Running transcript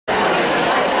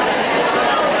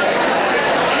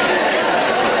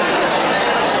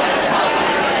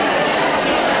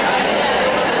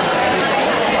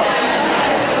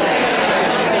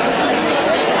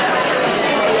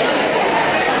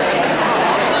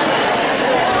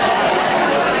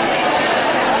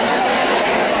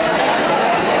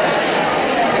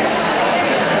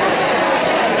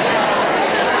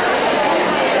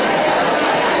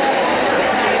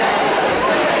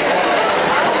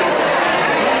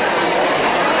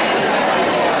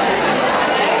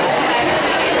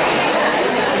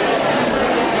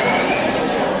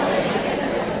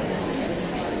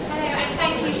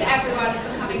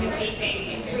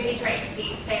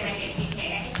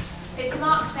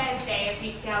first day of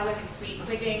UCL Women's Week,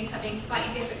 we're doing something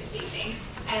slightly different this evening.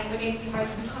 We're going to be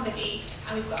having some comedy,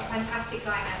 and we've got a fantastic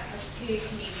lineup of 2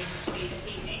 comedians for you this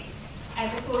evening.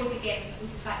 Before we begin,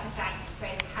 we'd just like to thank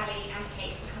both Callie and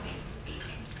Kate for coming this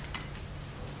evening.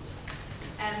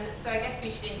 So I guess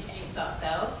we should introduce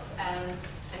ourselves and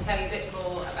tell you a bit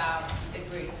more about the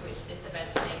group which this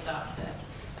event's named after.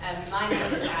 My name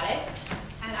is Alex.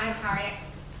 And I'm Harriet.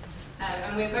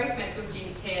 And we're both medical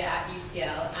students here at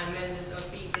UCL and members of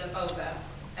Viva la Vulva,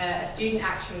 a student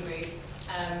action group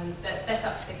that's set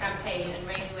up to campaign and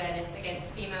raise awareness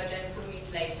against female genital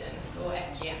mutilation, or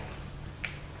FGM.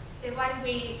 So why did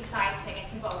we decide to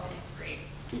get involved in this group?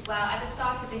 Well, at the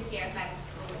start of this year of medical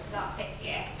school, which is our 5th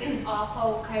year, our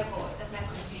whole cohort of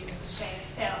medical students was shown a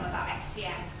film about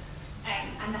FGM.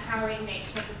 And the harrowing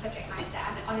nature of the subject matter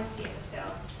and the honesty of the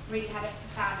film really had a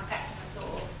profound effect on us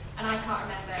all. And I can't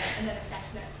remember another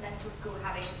session at medical school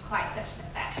having quite such an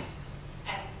effect.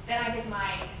 Then I did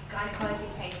my gynecology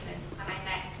placement and I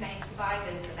met many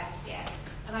survivors of FGM.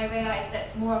 And I realised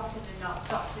that more often than not,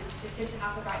 doctors just didn't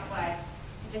have the right words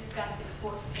to discuss this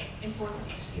important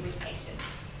issue with patients.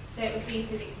 So it was these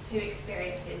 2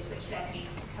 experiences which led me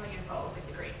to becoming involved with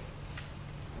the group.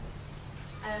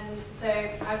 So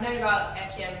I've known about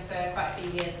FGM for quite a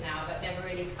few years now, but never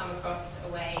really come across a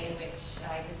way in which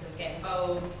I could sort of get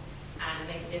involved and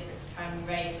make a difference, try and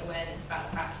raise awareness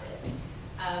about the practice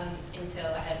until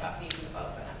I heard about Viva la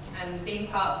Vulva. And being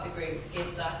part of the group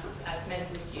gives us, as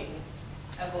medical students,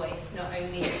 a voice not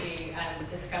only to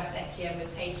discuss FGM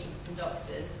with patients and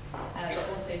doctors, but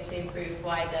also to improve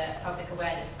wider public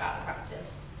awareness about the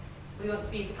practice. We want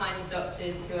to be the kind of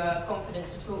doctors who are confident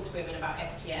to talk to women about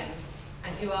FGM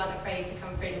and who aren't afraid to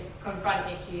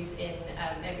confront issues in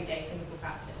everyday clinical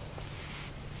practice.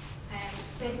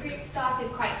 So the group started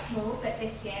quite small, but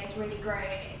this year has really grown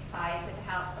in size with the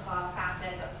help of our founder,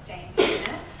 Dr. Jane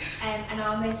Gardner. And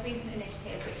our most recent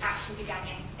initiative, which actually began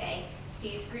yesterday,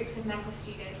 sees groups of medical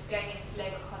students going into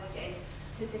local colleges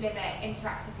to deliver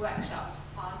interactive workshops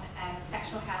on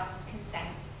sexual health,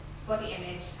 consent, body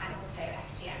image, and also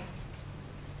FGM.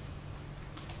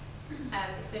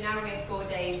 So now we're 4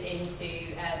 days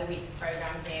into the week's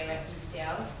programme here at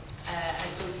UCL, and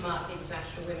it's all to mark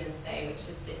International Women's Day, which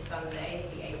is this Sunday,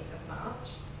 the 8th of March.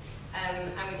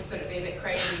 And we just thought it'd be a bit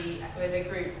crazy with a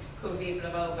group called Viva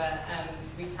la Vulva.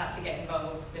 We just had to get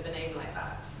involved with a name like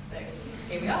that. So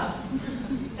here we are.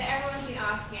 So everyone's been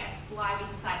asking us why we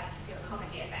decided to do a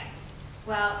comedy event.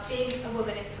 Well, being a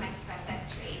woman in the 21st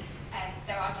century,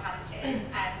 there are challenges,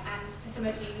 and for some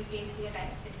of you who've been to the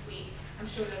events this week, I'm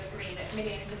sure you'll agree that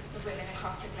millions of women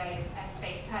across the globe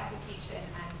face persecution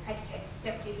and prejudice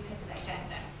simply because of their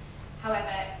gender.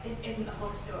 However, this isn't the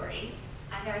whole story,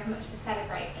 and there is much to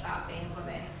celebrate about being a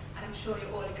woman, and I'm sure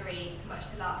you'll all agree,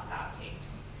 much to laugh about too.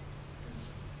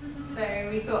 So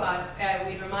we thought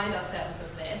we'd remind ourselves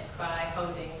of this by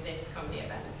holding this comedy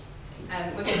event.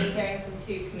 We're going to be hearing from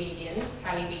 2 comedians,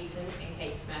 Callie Beaton and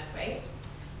Kate Smurthwaite.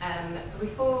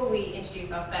 Before we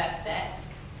introduce our first set,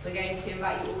 we're going to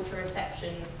invite you all to a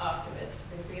reception afterwards,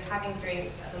 because we are having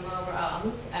drinks at the Marlborough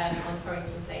Arms on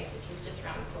Torrington Place, which is just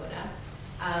around the corner.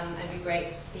 And it'd be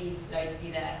great to see loads of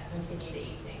you there to continue the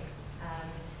evening.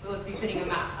 We'll also be putting a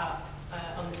map up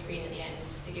on the screen at the end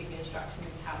to give you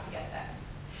instructions how to get there.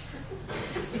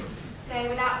 So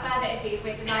without further ado,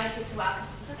 we're delighted to welcome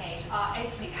to the stage our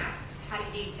opening act,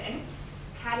 Callie Beaton.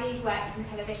 Callie worked in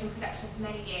television production for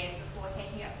many years before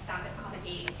taking up stand-up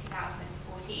comedy in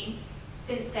 2014.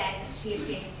 Since then, she has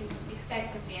been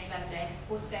extensively in London,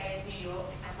 also New York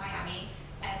and Miami,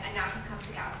 and now she's come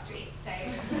to Gower Street. So,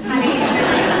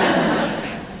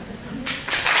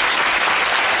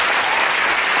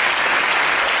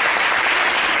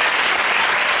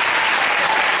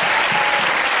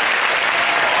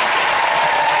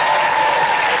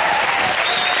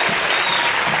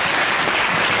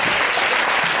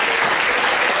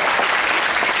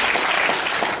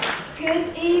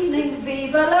 Good evening,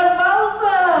 Viva la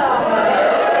Vulva!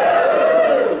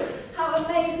 How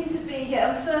amazing to be here.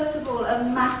 And first of all, a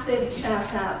massive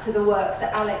shout out to the work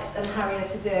that Alex and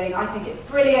Harriet are doing. I think it's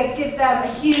brilliant. Give them a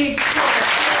huge applause.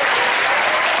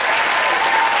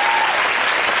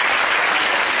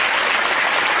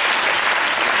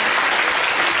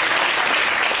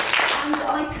 And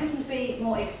I couldn't be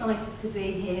more excited to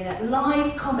be here.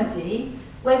 Live comedy,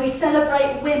 where we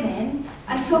celebrate women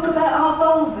and talk about our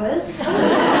vulvas. It's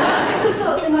the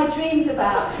sort of thing I dreamed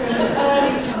about from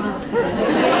early childhood.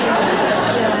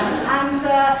 Yeah.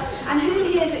 And who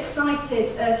here is excited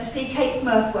to see Kate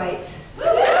Smurthwaite?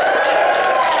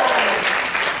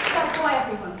 That's why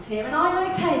everyone's here, and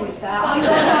I'm okay with that.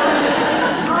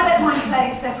 I don't mind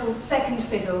playing second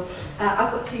fiddle.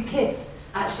 I've got 2 kids,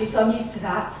 actually, so I'm used to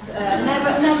that.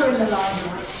 Never in the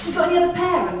limelight. You got any other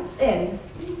parents in?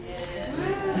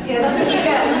 Yeah, that's what you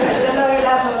get at the low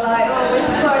level, like, oh, we're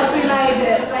surprised we made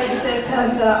it, the babysitter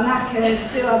turns up, knackered,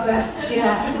 do our best,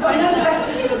 yeah. But I know the rest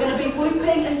of you are going to be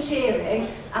whooping and cheering,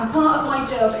 and part of my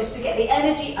job is to get the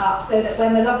energy up so that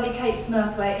when the lovely Kate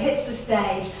Smurthwaite hits the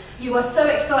stage, you are so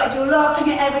excited, you're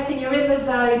laughing at everything, you're in the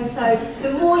zone, so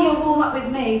the more you warm up with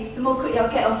me, the more quickly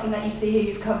I'll get off and let you see who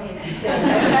you've come here to see, okay? Is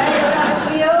that a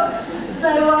deal?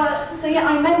 So yeah,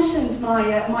 I mentioned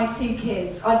my 2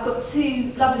 kids. I've got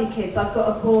 2 lovely kids. I've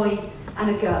got a boy and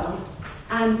a girl,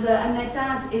 and their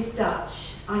dad is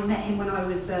Dutch. I met him when I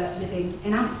was living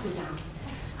in Amsterdam,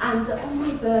 and on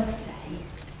my birthday,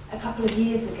 a couple of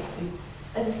years ago,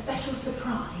 as a special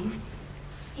surprise,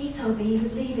 he told me he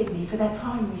was leaving me for their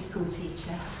primary school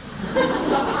teacher.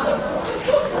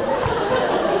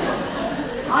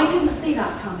 I didn't see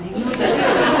that coming, nor did you.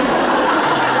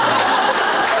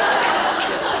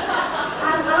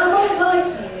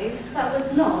 That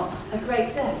was not a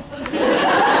great day.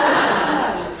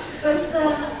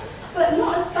 But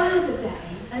not as bad a day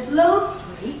as last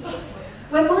week,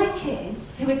 when my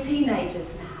kids, who are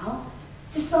teenagers now,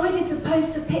 decided to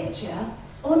post a picture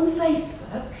on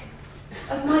Facebook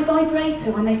of my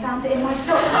vibrator when they found it in my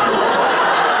sock drawer.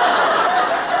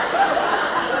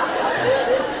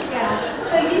 Yeah,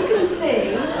 so you can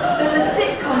see that the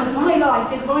sitcom of my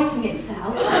life is writing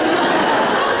itself.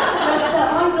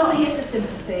 I'm not here for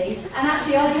sympathy, and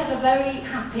actually I have a very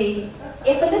happy,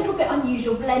 if a little bit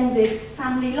unusual, blended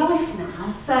family life now.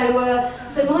 So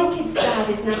my kid's dad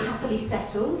is now happily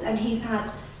settled, and he's had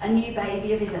a new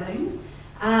baby of his own,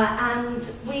 and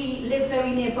we live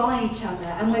very nearby each other,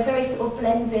 and we're very sort of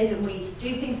blended, and we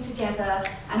do things together,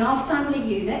 and our family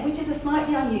unit, which is a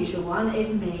slightly unusual one, is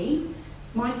me,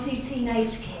 my 2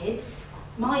 teenage kids,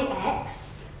 my ex,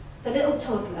 the little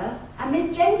toddler, and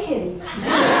Miss Jenkins.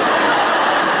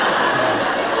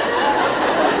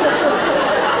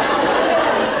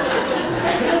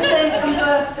 Christmases and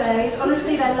birthdays,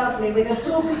 honestly they're lovely. We're the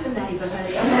talk of the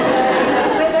neighbourhood,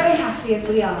 and we're very happy as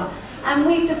we are. And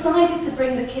we've decided to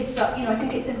bring the kids up, you know, I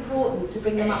think it's important to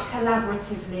bring them up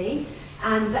collaboratively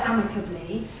and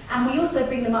amicably, and we also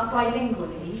bring them up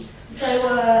bilingually, so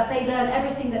they learn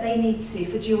everything that they need to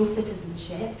for dual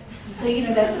citizenship. So, you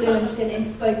know, they're fluent in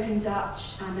spoken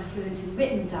Dutch, and they're fluent in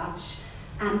written Dutch,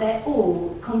 and they're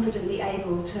all confidently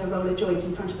able to roll a joint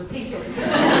in front of a police officer,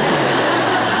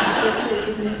 which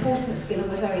is an important skill, and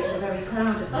we're very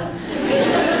proud of them for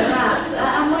that.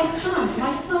 And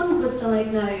my son was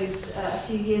diagnosed a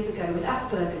few years ago with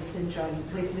Asperger's syndrome,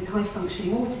 with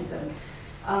high-functioning autism.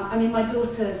 I mean, my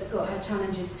daughter's got her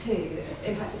challenges too.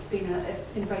 In fact, it's been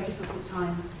a very difficult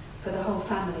time for the whole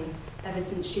family ever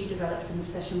since she developed an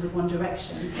obsession with One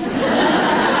Direction. So,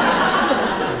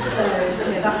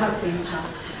 yeah, that has been tough.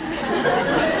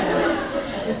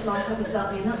 As if life hasn't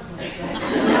dealt me enough with it.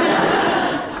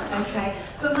 Okay,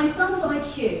 but my son's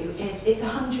IQ is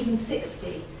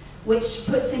 160, which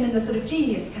puts him in the sort of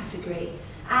genius category.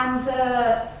 And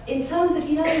in terms of,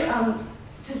 you know,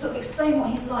 to sort of explain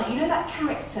what he's like, you know that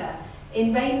character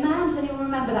in Rain Man? Does anyone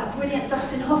remember that brilliant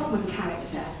Dustin Hoffman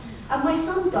character? And my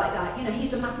son's like that, you know,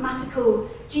 he's a mathematical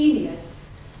genius.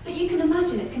 But you can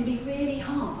imagine it can be really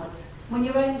hard when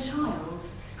your own child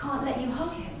can't let you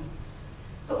hug him.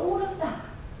 But all of that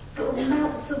sort of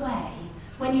melts away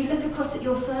when you look across at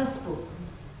your firstborn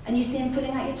and you see him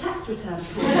filling out your tax return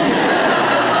form.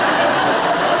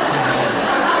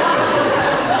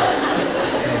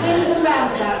 Swings and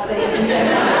roundabouts, ladies and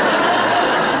gentlemen.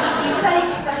 You take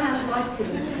the hand life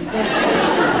dignity, don't you?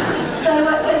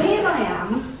 So here I am,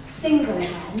 single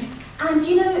again, and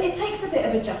you know, it takes a bit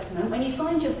of adjustment when you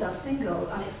find yourself single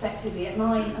unexpectedly at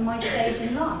my stage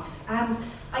in life. And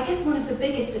I guess one of the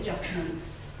biggest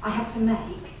adjustments I had to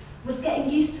make was getting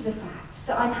used to the fact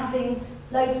that I'm having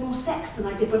loads more sex than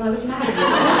I did when I was married.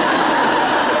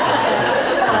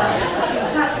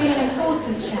 That's been an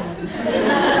important challenge.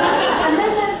 And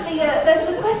then there's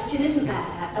the question, isn't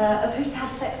there, of who to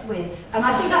have sex with. And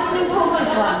I think that's an important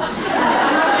one.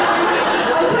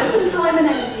 I put some time and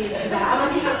energy into that, and I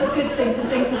think that's a good thing to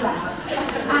think about.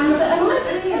 And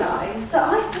I've realised that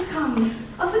I've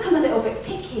become a little bit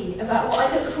picky about what I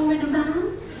look for in a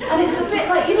man. And it's a bit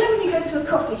like, you know when you go to a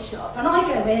coffee shop, and I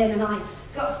go in and I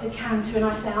go up to the counter and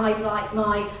I say, I'd like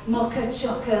my mocha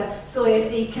choca soya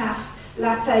decaf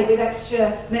latte with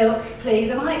extra milk, please,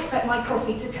 and I expect my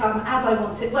coffee to come as I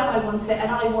want it, when I want it,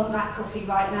 and I want that coffee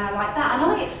right now, like that,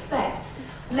 and I expect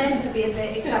men to be a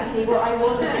bit exactly what I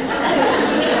want.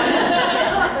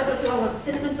 Do I want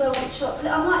cinnamon, do I want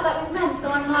chocolate? I'm like that with men, so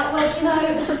I'm like, well, you know,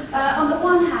 on the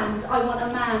one hand, I want a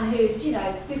man who's, you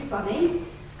know, who's funny,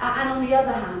 and on the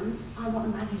other hand, I want a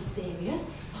man who's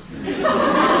serious.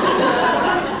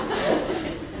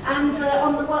 And on the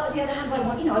other hand,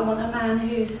 I want a man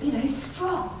who's, you know, who's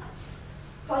strong.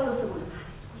 But I also want a man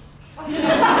who's weak.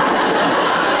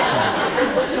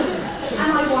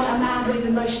 And I want a man who is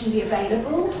emotionally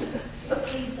available, but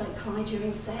please don't cry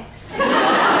during sex. And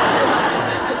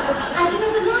you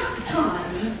know, the last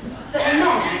time that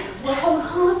men were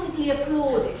wholeheartedly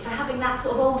applauded for having that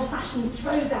sort of old-fashioned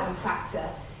throwdown factor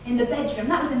in the bedroom,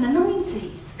 that was in the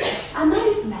 90s. And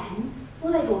those men,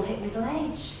 well, they've all hit middle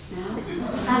age now,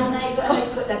 and they've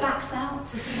put their backs out,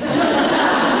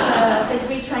 and they've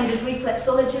retrained as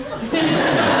reflexologists,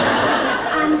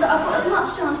 and I've got as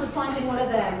much chance of finding one of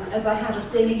them as I had of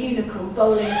seeing a unicorn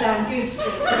bowling down Good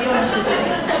Street, to be honest with you.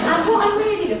 And what I'm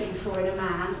really looking for in a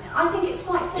man, I think it's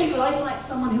quite simple. I'd like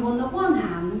someone who, on the one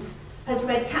hand, has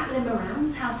read Caitlin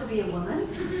Moran's How to Be a Woman,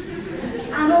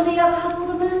 and on the other has all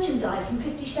the merchandise from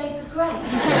 50 Shades of Grey. And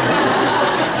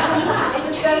that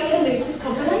is a very elusive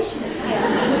combination at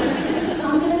times. So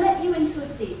I'm going to let you into a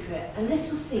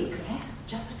little secret,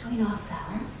 just between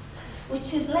ourselves,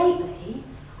 which is lately,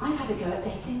 I've had a go at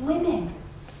dating women.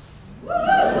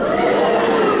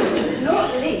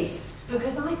 Not least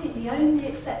because I think the only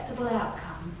acceptable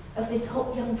outcome of this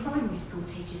hot young primary school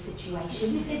teacher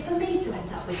situation is for me to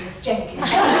end up with Miss Jenkins.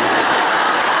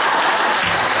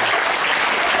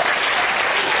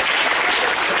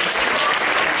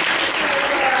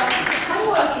 I'm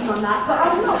working on that, but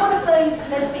I'm not one of those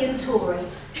lesbian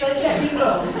tourists, don't get me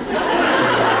wrong.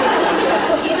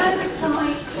 You know the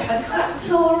type, a quick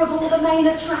tour of all the main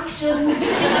attractions,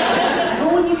 an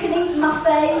all-you-can-eat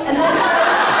buffet, and then...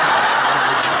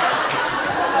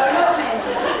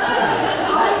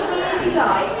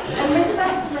 like and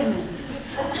respect women,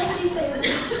 especially if they would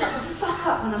shut the fuck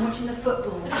up when I'm watching the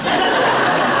football.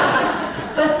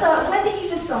 But whether you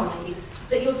decide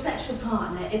that your sexual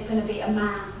partner is going to be a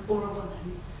man or a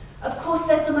woman, of course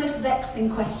there's the most vexing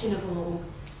question of all,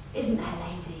 isn't there,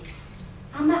 ladies?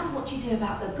 And that's what you do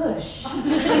about the bush. I mean,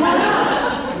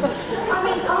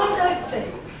 I don't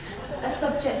think a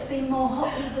subject's been more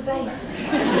hotly debated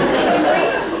in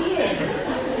recent years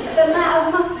than that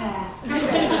of muff hair.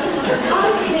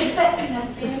 I've been expecting there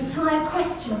to be an entire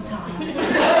question time.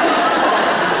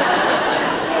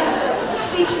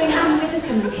 Featuring Anne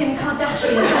Widdecombe and Kim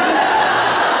Kardashian.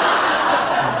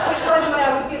 Which, by the way, I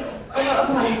would give a lot of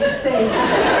money to see.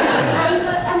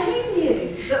 And who knew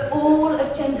that all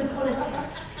of gender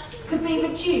politics could be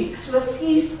reduced to a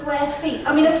few square feet,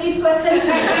 a few square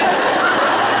centimetres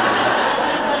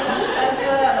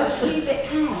of pubic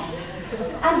hair?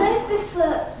 And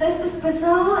there's this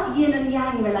bizarre yin and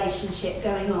yang relationship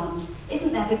going on,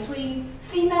 isn't there, between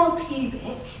female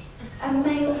pubic and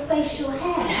male facial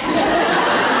hair?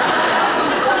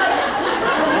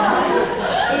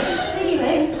 It's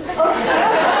stealing.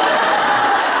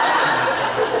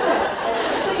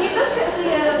 So you look at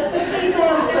the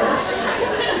female bush,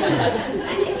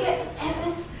 and it gets ever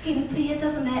skimpier,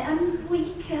 doesn't it, and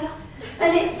weaker.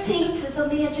 And it teeters on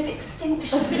the edge of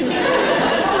extinction. Like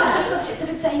the subject of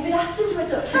a David Attenborough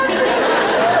documentary.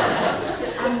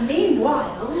 And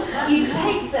meanwhile, you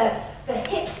take the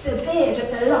hipster beard of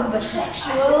the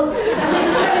lumbersexual and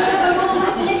impress them all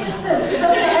magnificent, doesn't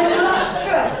it, and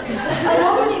lustrous, and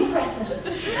omnipresent,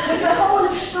 with the whole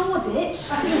of Shoreditch, like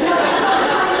some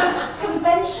kind of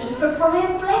convention for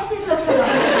Brian Blessed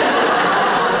lookalike.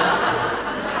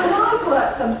 And I've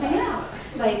worked something out,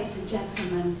 ladies and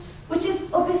gentlemen, which is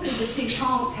obviously the two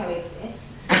can't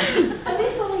coexist. So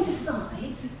if I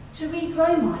decide to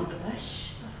regrow my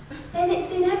bush, then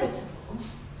it's inevitable,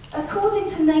 according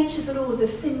to nature's laws of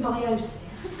symbiosis,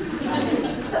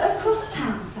 that across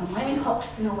town somewhere, in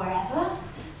Hoxton or wherever,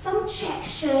 some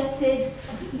check-shirted,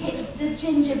 hipster,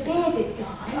 ginger-bearded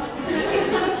guy is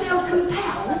going to feel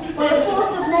compelled by a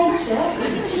force of nature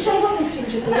to shave off his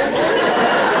ginger beard.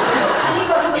 And he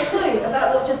won't have a clue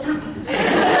about what just happened.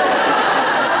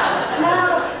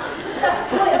 Now, that's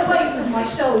quite a weight on my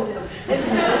shoulders,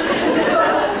 isn't it, to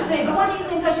decide what to do. But what do you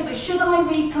think I should do? Should I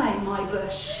reclaim my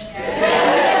bush?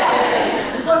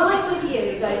 Yeah. Well, I'm with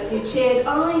you, those who cheered.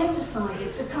 I have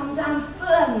decided to come down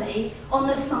firmly on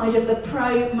the side of the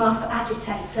pro-muff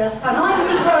agitator, and I'm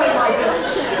regrowing my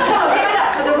bush. Come on, give it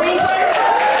up for the regrow.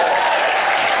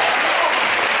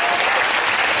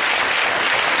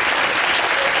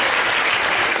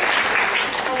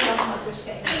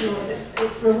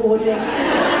 rewarding.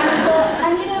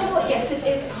 And you know what, yes, it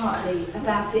is partly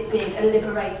about it being a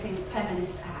liberating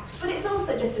feminist act, but it's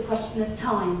also just a question of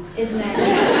time, isn't it?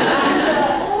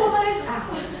 And all those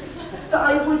hours that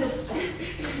I would have spent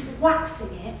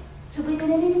waxing it to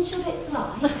within an inch of its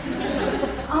life,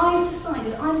 I've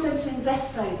decided I'm going to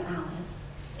invest those hours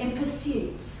in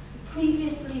pursuits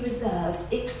previously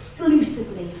reserved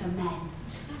exclusively for men.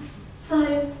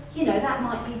 So, you know, that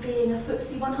might be being a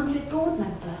FTSE 100 board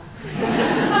member.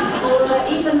 Or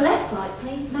even less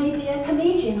likely, maybe a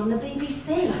comedian on the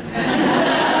BBC.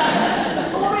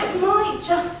 Or it might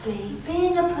just be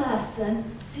being a person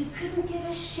who couldn't give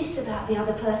a shit about the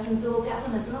other person's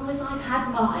orgasm as long as I've had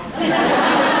mine.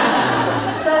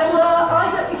 So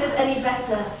I don't think there's any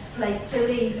better place to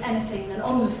leave anything than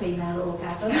on the female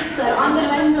orgasm. So I'm going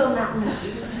to end on that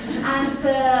note. And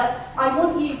I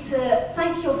want you to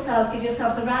thank yourselves, give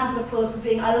yourselves a round of applause for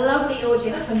being a lovely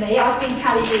audience for me. I've been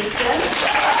Callie Beeston.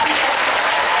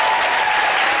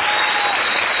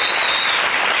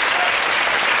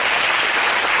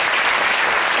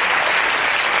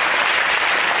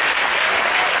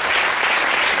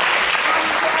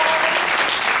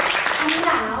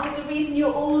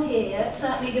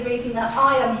 Certainly the reason that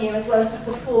I am here as well is to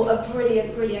support a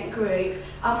brilliant, brilliant group.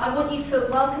 I want you to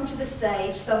welcome to the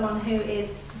stage someone who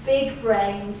is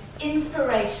big-brained,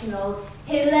 inspirational,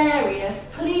 hilarious.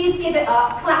 Please give it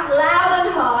up, clap loud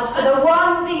and hard for the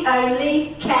one, the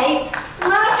only, Kate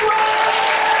Smurfwood!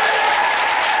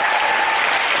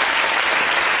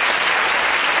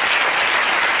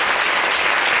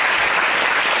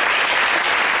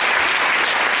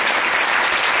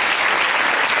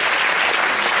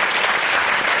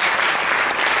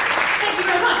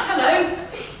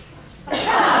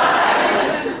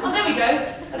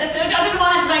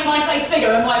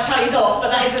 And my plays off,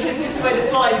 but that is just the way the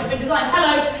slides have been designed.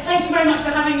 Hello, thank you very much for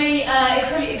having me.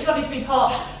 It's lovely to be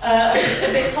part of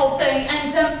this whole thing,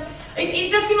 and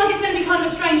it does seem like it's going to be kind of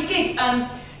a strange gig.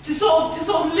 To sort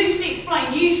of loosely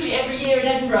explain, usually every year in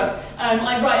Edinburgh,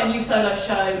 I write a new solo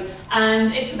show,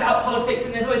 and it's about politics,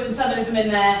 and there's always some feminism in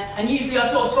there, and usually I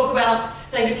sort of talk about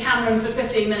David Cameron for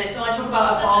 15 minutes, and I talk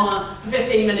about Obama for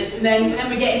 15 minutes, and then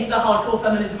we get into the hardcore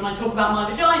feminism, and I talk about my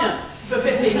vagina for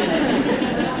 15 minutes.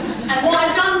 And what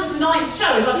I've done for tonight's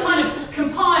show is I've kind of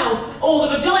compiled all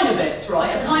the vagina bits,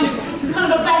 right? It's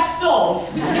kind of a best of.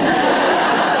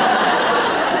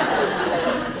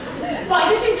 Right,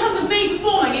 just in terms of me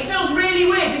performing, it feels really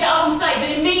weird to get up on stage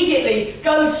and immediately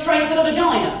go straight for the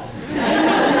vagina.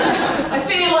 I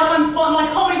feel like my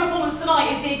comedy performance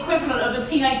tonight is the equivalent of the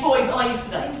teenage boys I used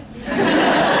to date.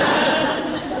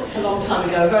 A long time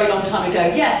ago, a very long time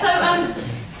ago. Yeah, so I'm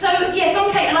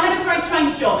Kate, and I have this very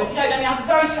strange job. If you don't know me, I have a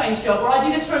very strange job where I do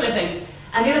this for a living,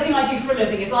 and the other thing I do for a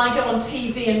living is I go on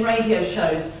TV and radio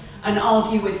shows and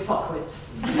argue with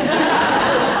fuckwits. I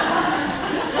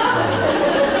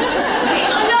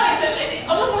know,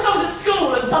 I was when I was at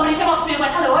school and somebody came up to me and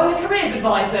went, hello, I'm a careers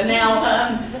advisor.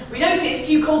 Now, we noticed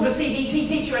you called the CDT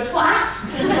teacher a twat.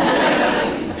 Do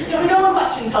you want to go on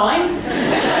question time?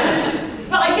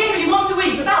 But I generally,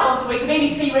 about once a week, the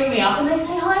BBC ring me up and they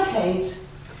say, hi, Kate.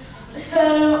 So,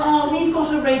 we've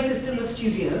got a racist in the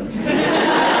studio.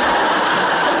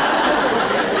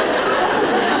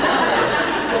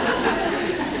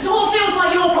 Sort of feels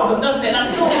like your problem, doesn't it?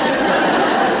 That's sort of...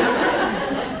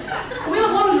 We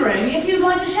were wondering if you'd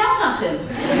like to shout at him.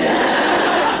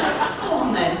 Go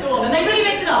on then, go on. And they really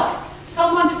mix it up.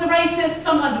 Sometimes it's a racist,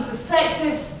 sometimes it's a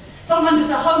sexist, sometimes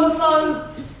it's a homophobe,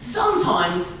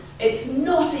 sometimes it's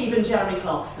not even Jeremy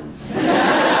Clarkson.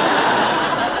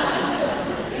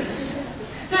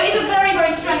 So it's a very,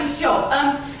 very strange job,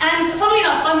 and funnily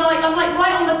enough, I'm like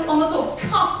right on the sort of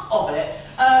cusp of it,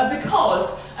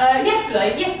 because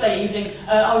yesterday evening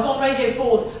I was on Radio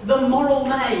 4's The Moral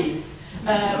Maze,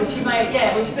 which is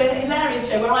a hilarious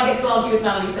show where I get to argue with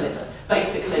Melanie Phillips,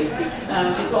 basically,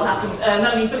 is what happens.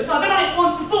 Melanie Phillips, I've been on it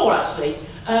once before actually.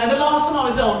 The last time I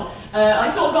was on, I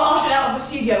sort of got ushered out of the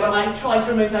studio when I tried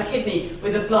to remove her kidney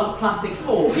with a blunt plastic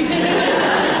fork.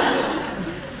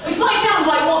 Which might sound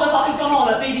like what the fuck has gone on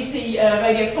at BBC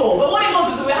Radio 4, but what it was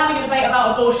that we were having a debate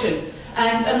about abortion,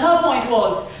 and her point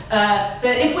was that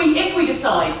if we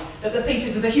decide that the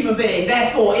fetus is a human being,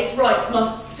 therefore its rights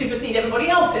must supersede everybody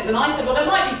else's, and I said, well, there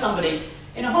might be somebody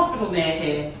in a hospital near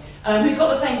here who's got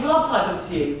the same blood type as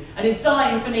you and is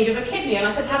dying for need of a kidney, and I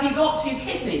said, have you got 2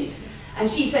 kidneys? And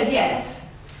she said yes.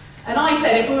 And I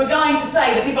said, if we were going to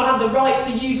say that people have the right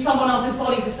to use someone else's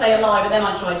body to stay alive, and then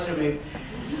I tried to remove.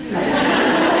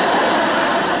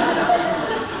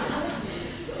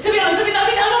 To be honest, I think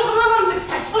I was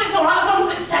unsuccessful. It's all right, I was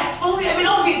unsuccessful. I mean,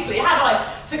 obviously, how do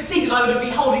I succeeded, I would be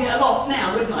holding it aloft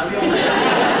now, wouldn't I? We all know.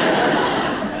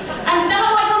 And that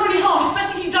might sound really harsh,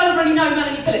 especially if you don't really know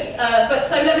Melanie Phillips. But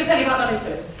so let me tell you about Melanie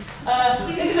Phillips.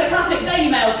 This is a classic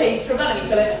Daily Mail piece from Melanie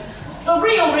Phillips. The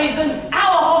real reason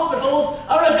our hospitals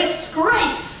are a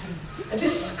disgrace. A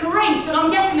disgrace. And I'm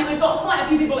guessing that we've got quite a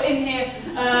few people in here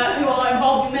who are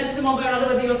involved in medicine one way or another,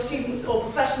 whether you're students or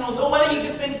professionals, or whether you've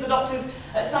just been to the doctors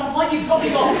at some point. You've probably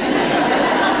got...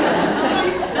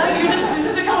 No, there's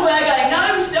just a couple there going,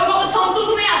 no, still got the tonsils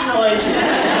and the adenoids.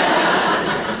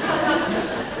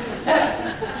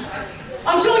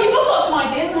 I'm sure you've all got some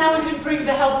ideas on how we can improve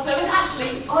the health service.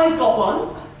 Actually, I've got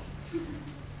one.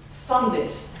 Fund it.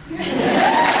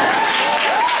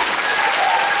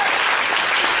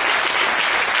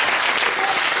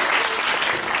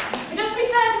 Just to be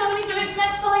fair to Melanie Phillips,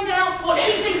 let's find out what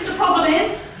she thinks the problem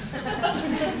is.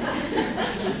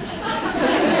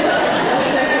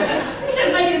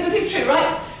 She's making this, it is true,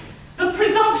 right? The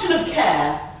presumption of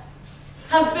care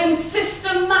has been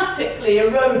systematically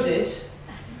eroded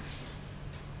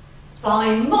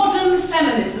by modern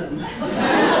feminism. Did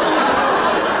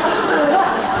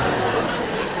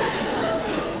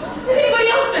anybody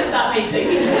else miss that meeting?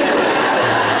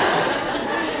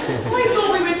 I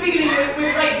thought we were dealing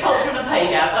with rape culture and a pay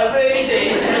gap, I really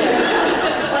did. I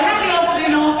had the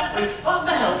afternoon off, we fucked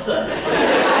the health service.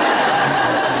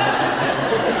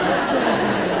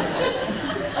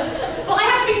 But I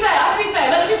have to be fair,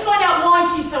 let's just find out why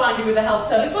she's so angry with the health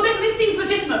service. Well, this seems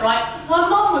legitimate, right? Her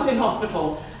mum was in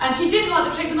hospital, and she didn't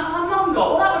like the treatment that her mum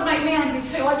got. Well, that would make me angry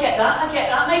too, I get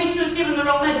that. Maybe she was given the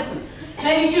wrong medicine.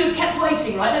 Maybe she was kept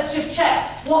waiting, right? Let's just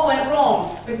check what went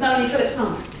wrong with Melanie Phillips'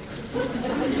 mum.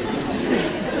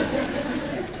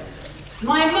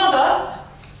 My mother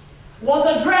was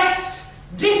addressed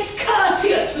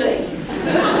discourteously.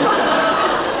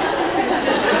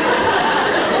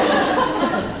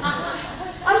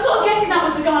 I'm sort of guessing that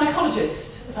was the gynaecologist.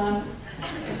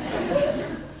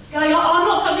 Going, I'm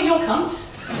not touching your cunt.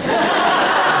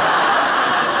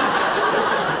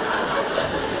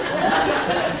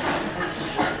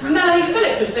 Melanie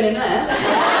Phillips has been in there.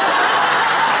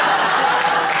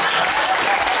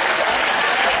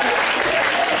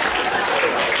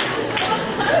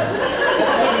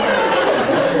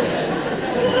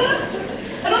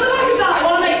 And on the back of that, I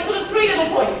want to make sort of three little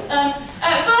points.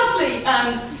 Firstly,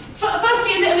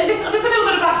 there's a little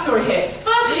bit of backstory here.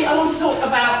 Firstly, I want to talk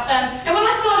about, and when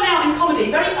I started out in comedy,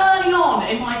 very early on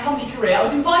in my comedy career, I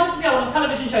was invited to go on a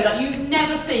television show that you've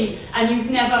never seen and you've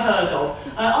never heard of.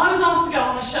 I was asked to go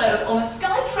on a show on a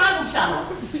Sky Travel channel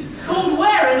called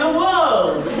Where in the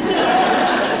World?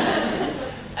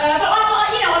 But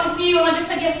I was new and I just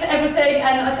said yes to everything,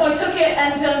 and so I took it.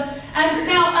 And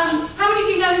now, how many of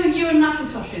you know who Ewan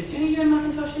McIntosh is? Do you know who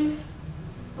Ewan McIntosh is?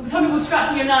 Well, some people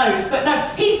scratching your nose, but no,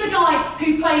 he's the guy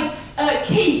who played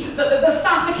Keith, the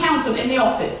fat accountant in The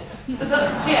Office.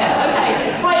 Yeah, okay.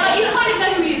 Right, you kind of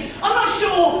know who he is. I'm not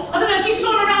sure. I don't know if you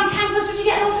saw him around campus. Would you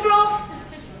get an autograph?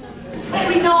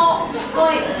 Probably not.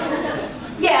 Right.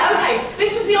 Yeah, okay.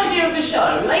 This was the idea of the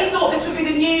show. They thought this would be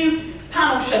the new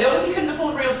panel show. They obviously couldn't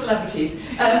afford real celebrities.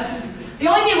 The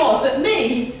idea was that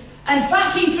me and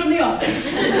Fat Keith from The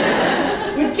Office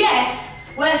would guess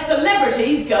where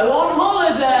celebrities go on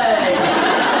holiday.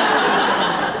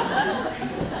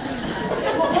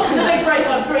 It wasn't the big break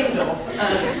I dreamed of.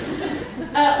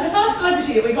 The first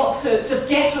celebrity that we got to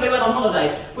guess where they went on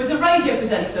holiday was a radio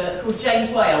presenter called James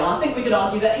Whale. I think we could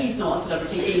argue that he's not a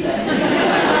celebrity either.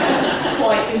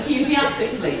 Quite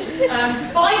enthusiastically.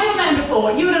 But I'd never met him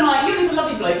before. Ewan is a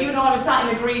lovely bloke. Ewan and I were sat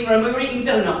in the green room, we were eating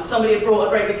donuts. Somebody had brought a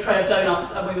great big tray of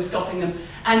donuts and we were scoffing them.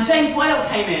 And James Whale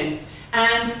came in,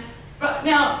 and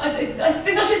now, I should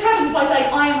preface this by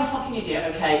saying I am a fucking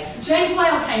idiot, okay? James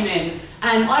Whale came in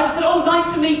and I said, oh,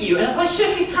 nice to meet you. And as I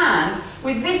shook his hand,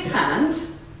 with this hand,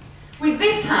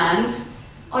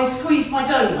 I squeezed my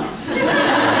donut.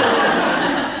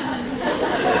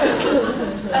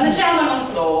 And the jam went on the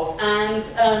floor, and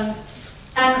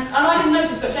I hadn't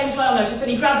noticed, but James Whale noticed, and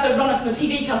he grabbed a runner from the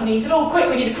TV company. He said, oh, quick,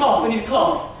 we need a cloth.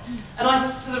 And I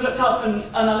sort of looked up and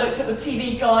I looked at the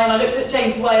TV guy and I looked at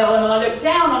James Whale and then I looked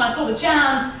down and I saw the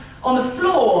jam on the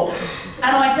floor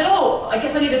and I said, oh, I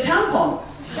guess I need a tampon.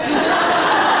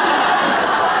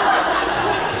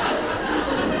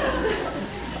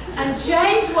 And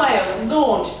James Whale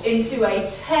launched into a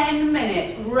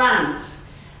 10-minute rant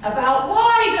about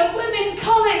why do women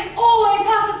comics always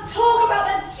have to talk about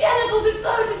their genitals, it's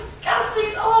so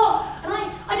disgusting, and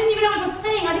I didn't even know it was a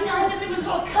thing, I didn't even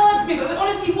know it occurred to me, but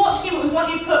honestly watching him, it was like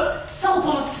you put salt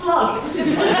on a slug, it was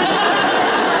just...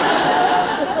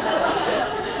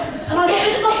 And I thought,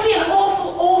 this must be an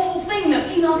awful, awful thing that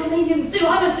female comedians do.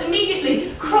 I must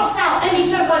immediately cross out any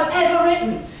joke I've ever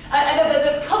written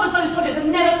that covers those subjects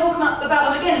and never talk about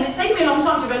them again. And it's taken me a long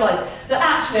time to realise that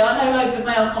actually I know loads of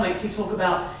male comics who talk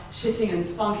about shitting and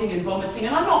spunking and vomiting,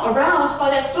 and I'm not aroused by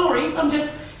their stories. I'm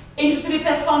just interested if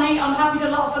they're funny. I'm happy to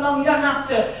laugh along. You don't have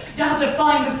to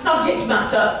find the subject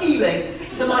matter appealing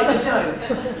to like the joke.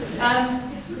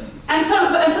 And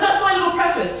so that's my little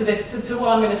preface to this, to what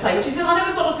I'm going to say, which is that I know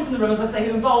we've got lots of people in the room, as I say,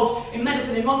 who are involved in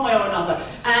medicine in one way or another,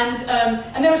 and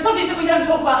there are subjects that we don't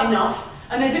talk about enough,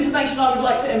 and there's information I would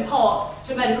like to impart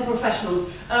to medical professionals.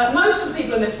 Most of the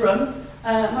people in this room,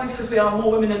 mostly because we are more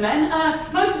women than men,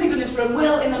 most of the people in this room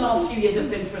will, in the last few years, have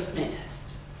been for a smear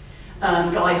test.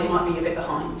 Guys, you might be a bit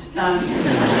behind.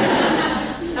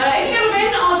 If you've never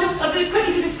been, I'll do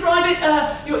quickly to describe it.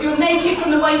 You're naked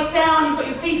from the waist down, you've got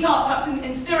your feet up, perhaps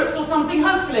in stirrups or something.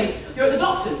 Hopefully, you're at the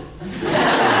doctor's.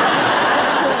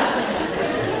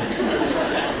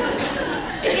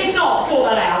 If not, sort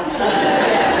that out.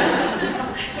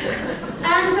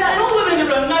 And all women in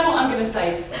the room know what I'm going to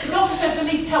say. The doctor says the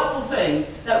least helpful thing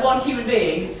that one human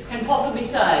being can possibly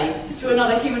say to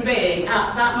another human being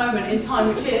at that moment in time,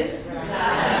 which is...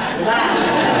 Relax.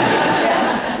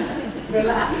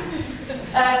 Relax.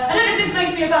 I don't know if this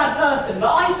makes me a bad person,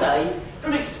 but I say,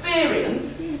 from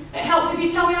experience, it helps if you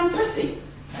tell me I'm pretty.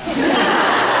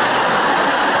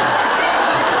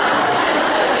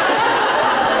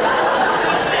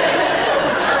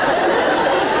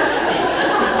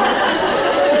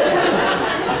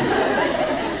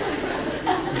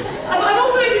 I've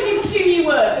also introduced 2 new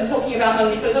words in talking about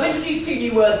lonely films. I've introduced 2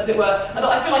 new words, as it were, that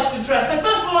I feel I should address. So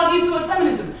first of all, I've used the word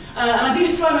feminism. And I do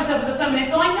describe myself as a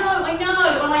feminist, and I know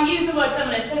that when I use the word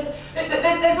feminist,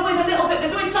 there's always a little bit,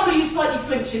 there's always somebody who slightly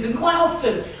flinches, and quite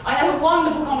often I have a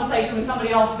wonderful conversation with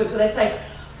somebody afterwards where they say,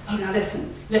 oh, now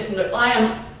listen, look, I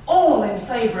am all in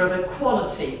favour of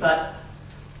equality, but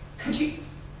could you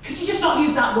just not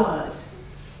use that word?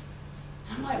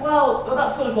 And I'm like, well,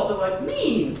 that's sort of what the word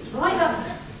means, right?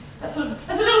 That's a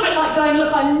little bit like going,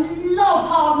 look, I love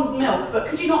hardened milk, but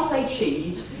could you not say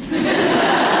cheese?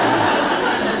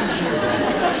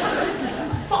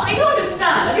 But I do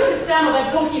understand what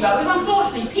they're talking about, because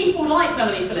unfortunately people like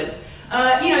Melanie Phillips,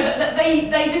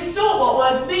 they distort what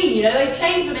words mean, they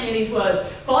change the meaning of these words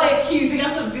by accusing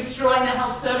us of destroying the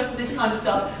health service and this kind of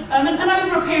stuff. And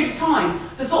over a period of time,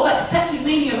 the sort of accepted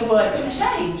meaning of a word can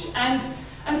change. And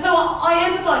so I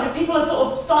empathise if people are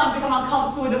sort of starting to become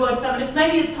uncomfortable with the word feminist.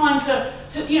 Maybe it's time to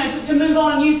move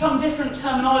on and use some different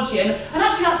terminology. And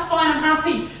actually that's fine. I'm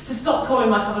happy to stop calling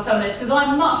myself a feminist, because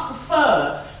I much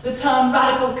prefer the term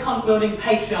radical cunt-wielding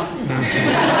patriarchist.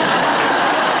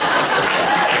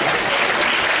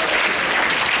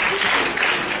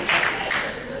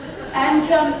 And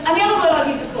the other word I've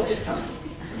used, of course, is cunt.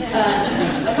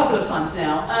 A couple of times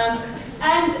now.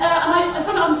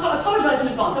 I apologise in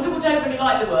advance. Some people don't really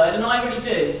like the word, and I really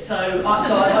do.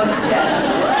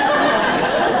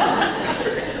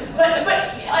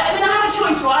 I have a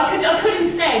choice, right? I could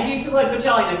instead use the word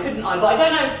vagina, couldn't I? But I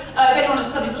don't know if anyone has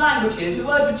studied languages. The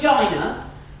word vagina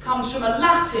comes from a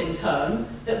Latin term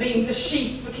that means a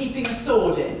sheath for keeping a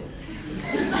sword in.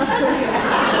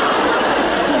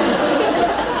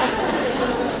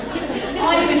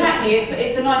 I live in Hackney.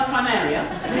 It's a nice prime area.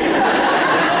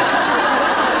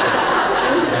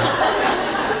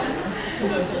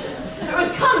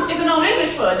 Whereas cunt is an old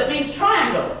English word that means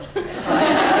triangle.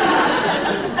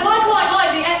 And I quite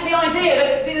like the idea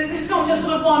that it's not just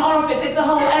sort of one orifice, it's a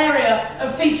whole area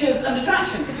of features and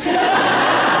attractions.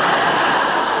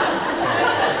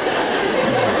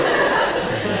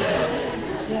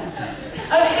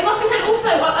 It must be said also,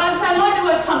 I like the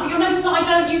word cunt, but you'll notice that I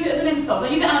don't use it as an insult, I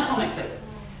use it anatomically.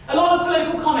 A lot of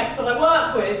political comics that I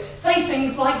work with say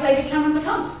things like David Cameron's a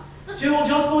cunt, George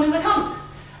Osborne is a cunt.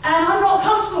 And I'm not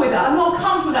comfortable with that. I'm not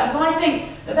comfortable with that because I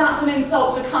think that that's an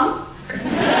insult to cunts.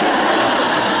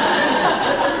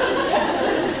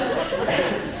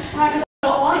 I've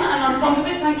got one and I'm fond of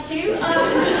it, thank you.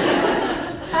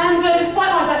 And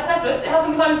despite my best efforts, it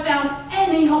hasn't closed down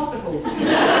any hospitals.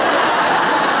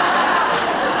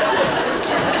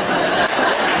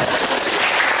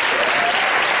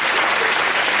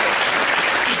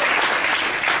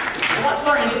 That's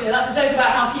worrying, isn't it? That's a joke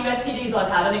about how few STDs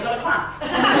I've had, and it got a clap.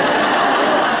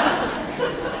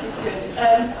 It's good.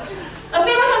 I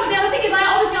feel like the other thing is,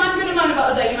 I'm going to moan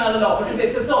about the Daily Mail a lot because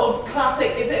it's a sort of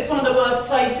classic. It's one of the worst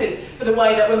places for the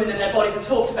way that women and their bodies are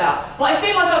talked about. But I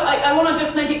feel like I want to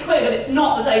just make it clear that it's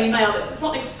not the Daily Mail. That it's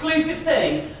not an exclusive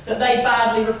thing that they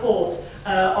badly report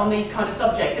on these kind of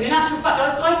subjects. And in actual fact,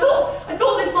 I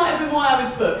thought this might have been why I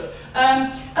was booked.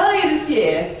 Earlier this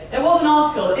year, there was an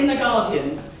article in The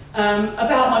Guardian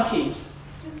about my pubes.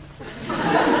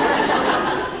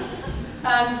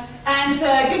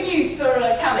 Good news for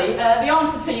Callie, the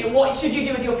answer to you, what should you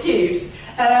do with your pubes?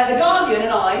 The Guardian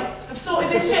and I have sorted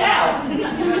this shit out.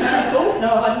 Oh,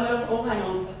 no, I've had another, oh, hang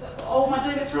on. Oh, am I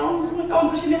doing this wrong? Oh my God,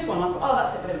 I'm pushing this one. Oh,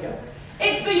 that's it, there we go.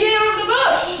 It's the year of the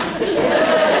bush!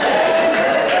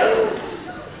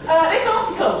 This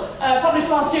article, published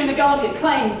last year in The Guardian,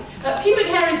 claims that pubic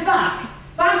hair is back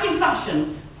in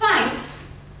fashion, thanks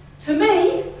to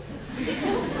me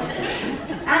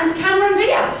and Cameron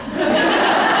Diaz.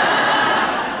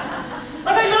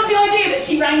 Like, I love the idea that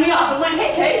she rang me up and went,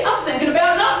 hey Kate, I'm thinking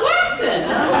about not waxing.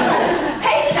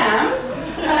 Hey Cams.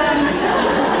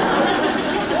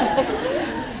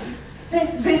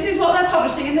 This is what they're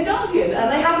publishing in The Guardian, and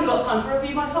they haven't got time to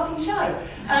review my fucking show.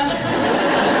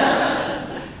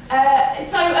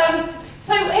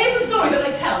 So here's the story that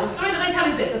they tell. The story that they tell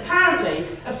is this. Apparently,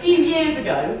 a few years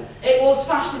ago, it was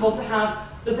fashionable to have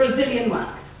the Brazilian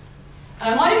wax.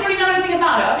 I didn't really know anything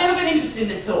about it. I've never been interested in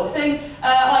this sort of thing.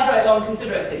 I grew up and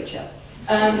consider it a feature.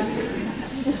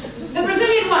 The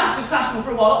Brazilian wax was fashionable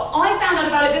for a while. I found out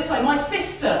about it this way. My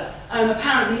sister,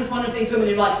 apparently, is one of these women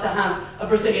who likes to have a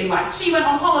Brazilian wax. She went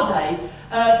on holiday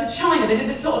to China. They did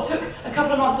this sort of, took a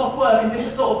couple of months off work and did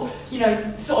this sort of, you know,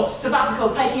 sort of sabbatical,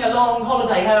 taking a long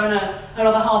holiday, her and her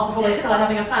other half, before they started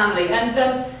having a family.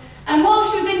 And while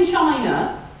she was in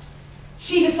China,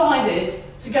 she decided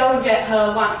to go and get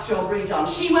her wax job redone.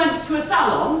 She went to a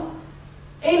salon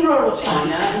in rural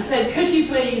China and said, could you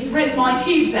please rip my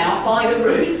pubes out by the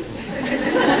roots?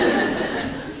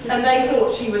 And they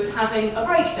thought she was having a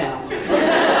breakdown.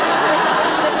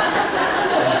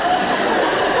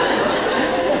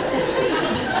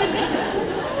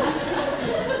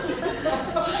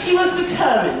 She was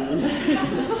determined,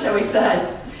 shall we say.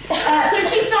 So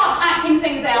she starts acting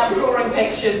things out, drawing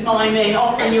pictures, miming,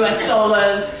 offering US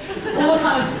dollars, all the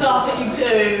kind of stuff that you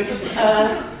do,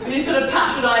 these sort of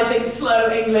patronising, slow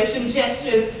English and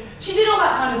gestures. She did all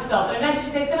that kind of stuff, and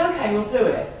eventually they said, okay, we'll do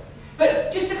it.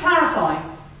 But just to clarify,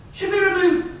 should we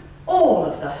remove all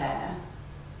of the hair?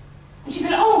 And she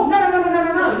said, oh, no. I don't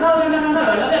know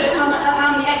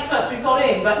how many experts we've got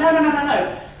in, but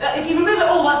no. If you remove it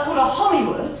all, that's called a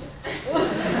Hollywood.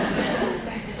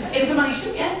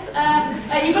 Information, yes.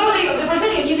 You've got to leave, the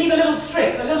Brazilian, you leave a little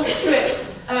strip down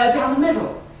the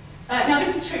middle. Now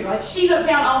this is true, right? She looked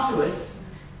down afterwards,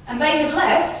 and they had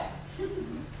left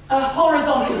a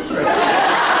horizontal strip.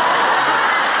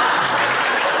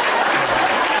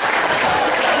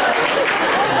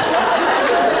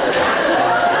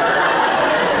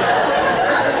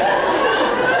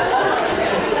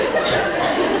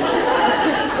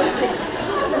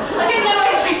 I didn't know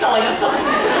entry sign or something.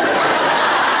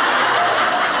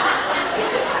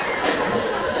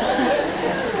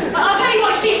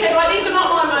 She said, right, these are not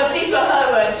my words, these were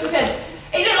her words. She said,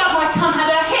 it looked like my cunt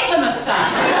had a Hitler moustache.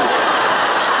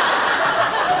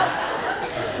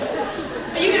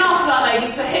 You can ask that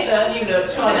lady for Hitler, new look,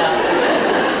 try that.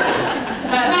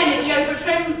 Men, if you go for a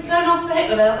trim, don't ask for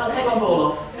Hitler, they'll take one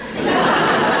ball off.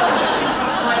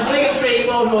 My obligatory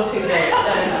World War II day.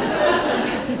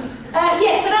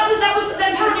 Yes, so that was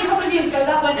then apparently a couple of years ago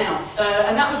that went out,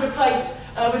 and that was replaced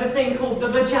with a thing called the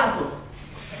vajazzle.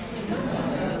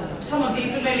 Some of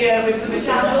you familiar with the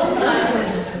vajazzle,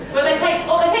 where they take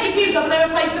your pubes off and they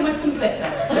replace them with some glitter.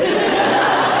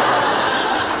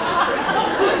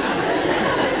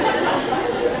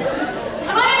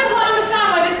 And I never quite understand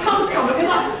where this comes from, because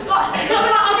I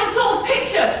can sort of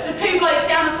picture the two blokes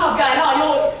down the pub going,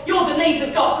 oh, your Denise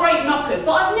has got great knockers,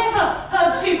 but I've never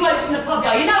heard two blokes in the pub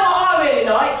go, you know what I really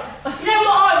like? You know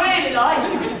what I really like?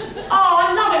 Oh,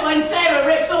 I love it when Sarah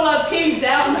rips all her pubes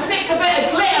out and sticks a bit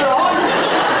of glitter on.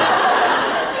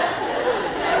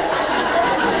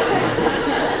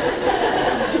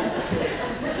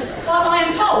 But I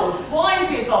am told,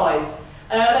 wisely advised,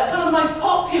 that some of the most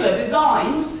popular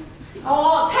designs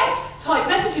are text-type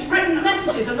messages, written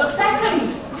messages, and the second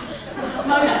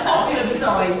most popular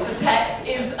design for text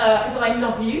is I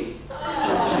love you.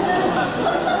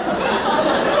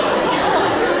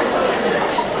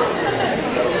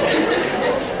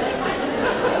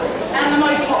 And the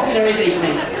most popular is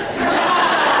evening.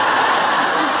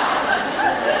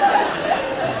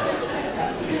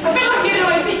 I feel like I'm giving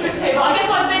away secrets here, but I guess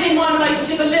I've been in my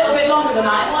relationship a little bit longer than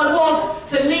that. If I was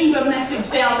to leave a message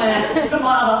down there for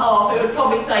my other half, it would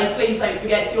probably say, please don't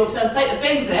forget it's your turn to take the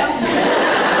bins out.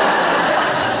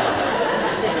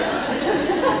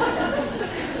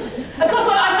 Of course,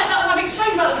 I've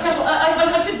explained about the vajazzle.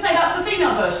 I should say that's the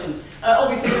female version.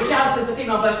 Obviously, the jazz is the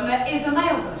female version. There is a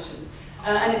male version.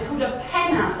 and it's called a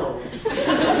pen hassle.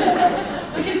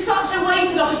 Which is such a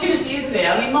wasted opportunity, isn't it?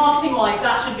 I mean, marketing-wise,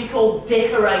 that should be called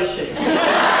decoration.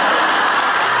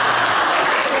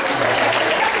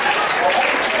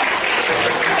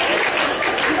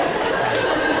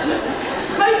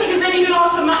 Mostly because then you can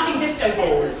ask for matching disco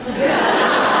balls.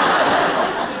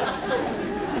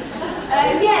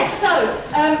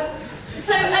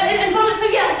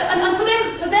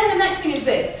 So then the next thing is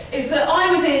this, is that I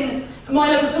was in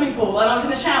my local swimming pool and I was in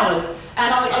the showers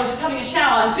and I was just having a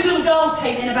shower and two little girls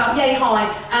came in about yay high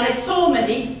and they saw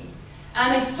me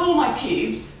and they saw my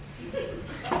pubes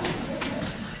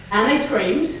and they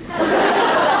screamed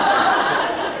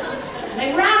and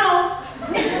they ran off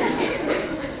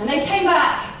and they came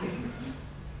back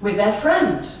with their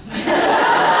friend.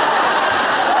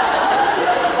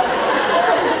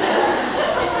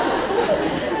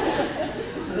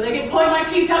 Point my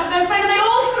pubes out to their friend and they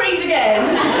all screamed again.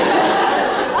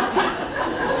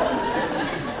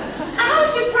 And I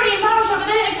was just pretty embarrassed, but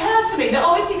then it occurred to me that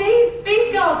obviously these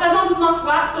girls, their mums must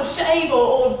wax or shave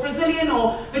or Brazilian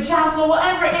or vajazzle or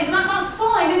whatever it is, and that's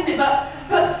fine, isn't it? But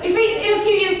if in a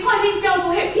few years' time these girls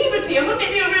will hit puberty, and wouldn't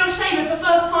it be a real shame if the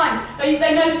first time they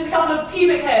noticed a couple of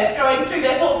pubic hairs growing through,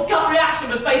 their sort of gut reaction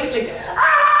was basically,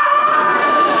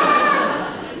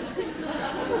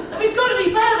 we've got to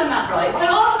do better than that, right? So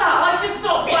after that, I've just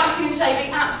stopped waxing and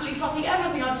shaving absolutely fucking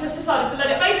everything. I've just decided to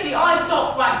let it. Basically, I've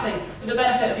stopped waxing for the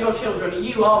benefit of your children.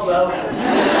 You are welcome.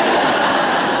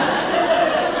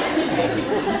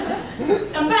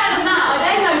 And better than that, I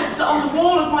then noticed that on the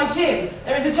wall of my gym,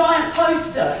 there is a giant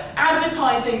poster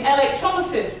advertising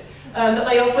electrolysis that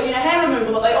they offer, hair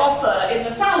removal that they offer in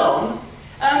the salon.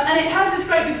 And it has this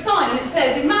great big sign, and it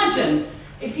says, imagine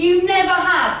if you never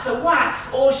had to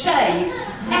wax or shave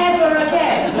ever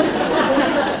again.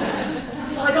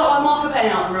 So I got my marker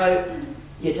pen out and wrote,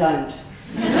 you don't.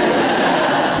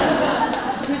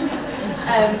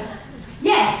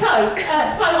 So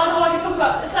I can talk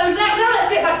about, so now let's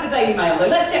get back to the Daily Mail though,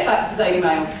 let's get back to the Daily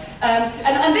Mail.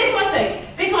 And this I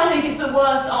think is the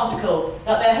worst article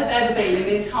that there has ever been in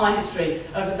the entire history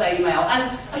of the Daily Mail.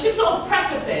 And I should sort of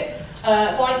preface it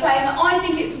by saying that I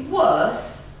think it's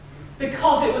worse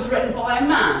because it was written by a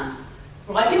man.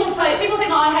 Right? People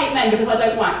think I hate men because I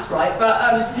don't wax, right?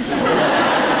 But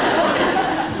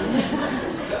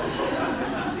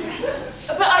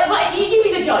you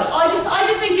be the judge. I just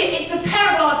think it's a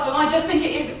terrible article, and I just think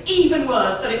it is even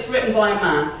worse that it's written by a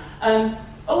man.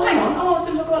 Oh, hang on. Oh, I was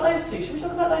going to talk about those two. Should we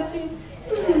talk about those two?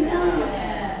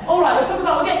 Yeah. All right.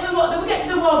 We'll get to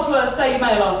the world's worst Daily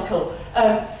Mail article.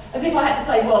 As if I had to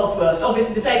say world's worst.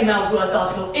 Obviously, the Daily Mail's worst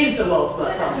article is the world's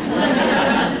worst article.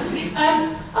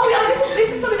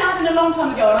 This is something that happened a long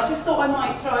time ago, and I just thought I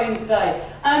might throw it in today.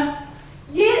 A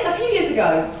few years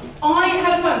ago, I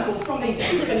had a phone call from these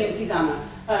two, Trinny and Susanna.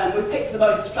 We picked the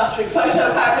most flattering photo,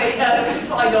 apparently, we could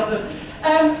find of them.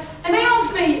 And they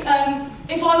asked me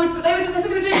if I would, they were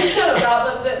doing a show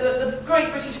about the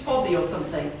Great British Body or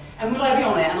something, and would I be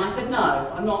on it? And I said, no,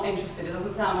 I'm not interested. It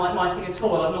doesn't sound like my thing at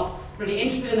all. I'm not really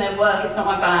interested in their work, it's not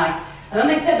my bag. And then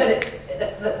they said that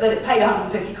it paid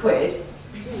 150 quid.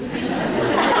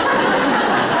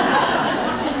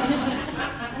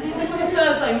 And it was like a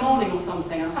Thursday morning or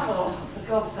something, and I thought, oh, for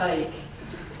God's sake.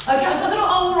 Okay, so I said, oh,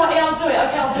 all right, yeah, I'll do it,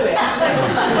 okay, I'll do it.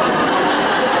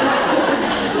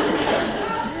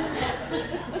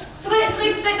 So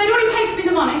they'd already paid me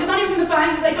the money was in the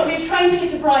bank, they got me a train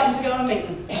ticket to Brighton to go and meet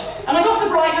them. And I got to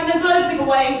Brighton and there's loads of people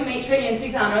waiting to meet Trinny and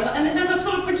Susanna, and there's a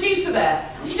sort of producer there,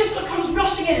 and she just sort of comes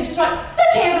rushing in and she's like,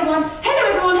 okay everyone,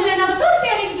 hello, now the first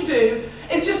thing I need you to do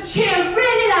is just cheer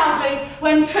really loudly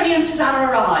when Trinny and Susanna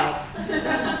arrive.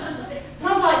 And I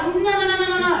was like, no,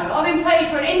 I've been paid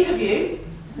for an interview.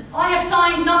 I have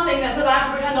signed nothing that says I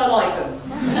have to pretend I like them.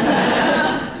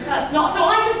 That's not, so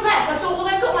I just left. I thought, well,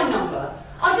 they've got my number.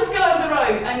 I'll just go over the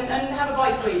road and have a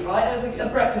bite to eat, right? There was a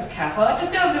breakfast cafe. I'll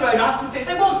just go over the road and have some food. If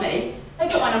they want me, they've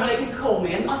got my number, they can call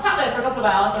me. And I sat there for a couple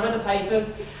of hours, I read the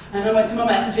papers, and I went through my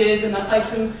messages, and I played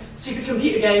some stupid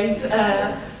computer games.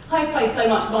 I've played so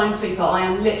much Minesweeper, I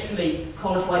am literally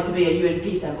qualified to be a UN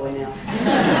peace envoy now.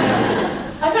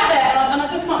 I sat there and I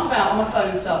just mucked about on my phone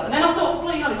and stuff, and then I thought,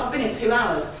 bloody hell, I've been here 2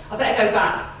 hours, I better go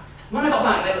back. When I got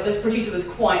back, this producer was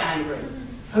quite angry.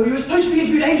 Oh, you were supposed to be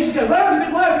interviewed ages ago, where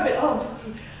have you been, Oh.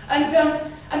 And so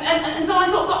I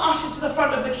sort of got ushered to the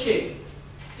front of the queue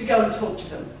to go and talk to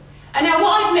them. And now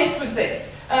what I'd missed was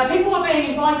this. People were being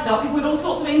invited up, people with all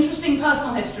sorts of interesting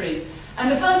personal histories.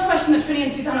 And the first question that Trinny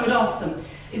and Susanna would ask them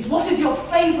is, what is your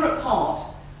favourite part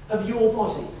of your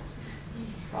body?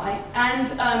 Right? And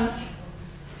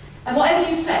whatever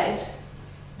you said,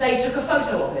 they took a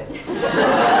photo of it.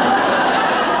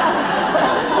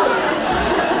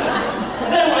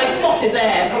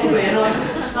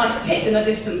 nice tit in the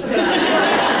distance.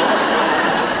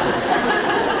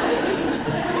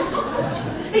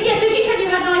 But yes, if you said you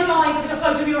had nice eyes, they took a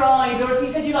photo of your eyes, or if you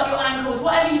said you liked your ankles,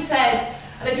 whatever you said,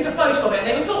 and they took a photo of it,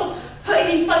 they were sort of putting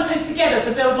these photos together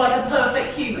to build like a perfect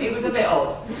human. It was a bit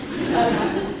odd.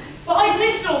 But I'd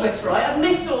missed all this, right? I'd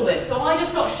missed all this, so I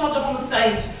just got shoved up on the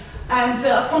stage and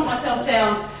I plumped myself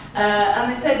down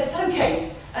and they said, so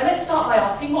Kate, let's start by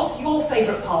asking, what's your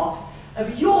favourite part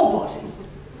of your body?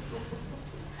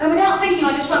 And without thinking,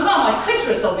 I just went, well, my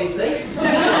clitoris, obviously.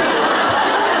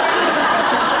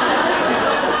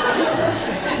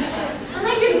 And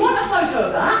they didn't want a photo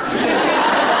of that.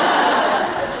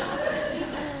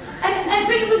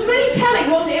 But it was really telling,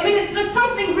 wasn't it? I mean, there's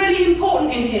something really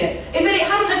important in here, in that it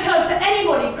hadn't occurred to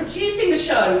anybody producing the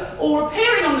show, or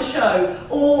appearing on the show,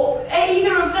 or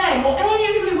either of them, or any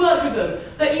of you who worked with them,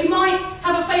 that you might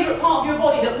have a favourite part of your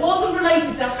body that wasn't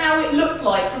related to how it looked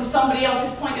like from somebody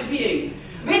else's point of view.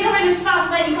 We ended up having this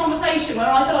fascinating conversation where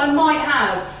I said I might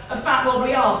have a fat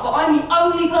wobbly arse, but I'm the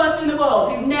only person in the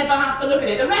world who never has to look at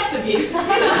it. The rest of you, it's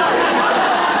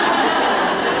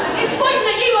pointing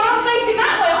at you, and I'm facing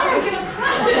that way. I don't give a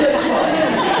crap what it looks like.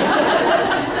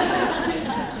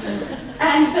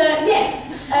 And yes,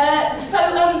 so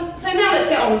now let's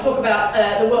get on and talk about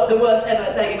the worst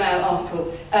ever Daily Mail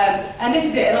article. And this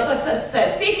is it. And as I said,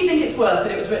 see if you think it's worse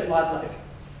that it was written by a bloke.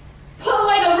 Put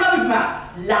away the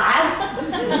roadmap, lads.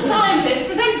 Scientists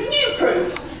present new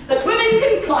proof that women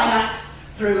can climax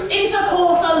through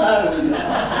intercourse alone.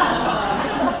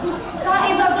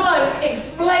 That is a bloke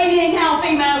explaining how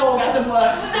female orgasm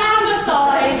works. Stand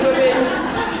aside,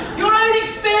 women. Your own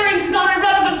experiences are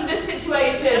irrelevant to this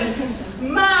situation.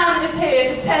 Man is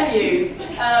here to tell you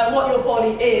what your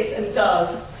body is and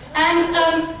does. And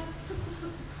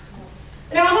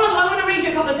now I want to read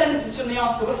you a couple of sentences from the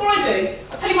article. Before I do,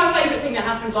 I'll tell you my favourite thing that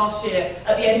happened last year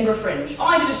at the Edinburgh Fringe.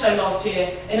 I did a show last year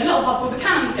in a little pub called the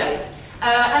Canonsgate.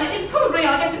 And it's probably,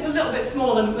 I guess it's a little bit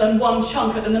smaller than one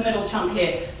chunk than the middle chunk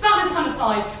here. It's about this kind of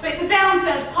size, but it's a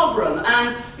downstairs pub room,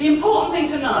 and the important thing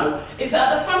to know is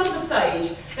that at the front of the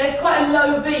stage, there's quite a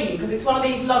low beam, because it's one of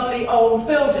these lovely old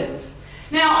buildings.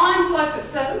 Now, I'm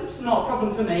 5'7", it's not a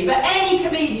problem for me, but any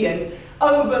comedian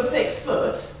over 6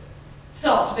 foot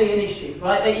starts to be an issue,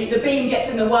 right? The beam gets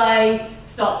in the way,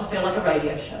 starts to feel like a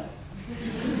radio show.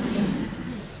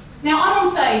 Now, I'm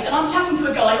on stage, and I'm chatting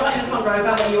to a guy right in the front row,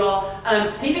 about where you are,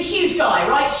 and he's a huge guy,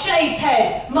 right? Shaved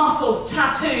head, muscles,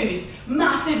 tattoos,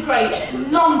 massive, great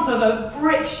lump of a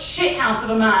brick shithouse of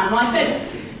a man. And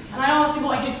I asked him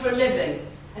what he did for a living,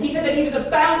 and he said that he was a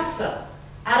bouncer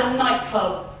at a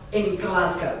nightclub in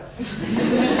Glasgow.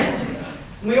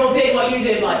 And we all did what you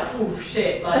did, like, oh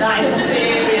shit, like that is a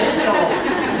serious job.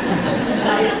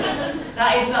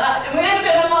 And we had a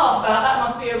bit of a laugh about that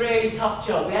must be a really tough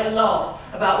job. We had a laugh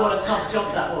about what a tough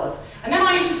job that was. And then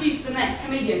I introduced the next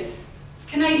comedian, this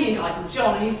Canadian guy called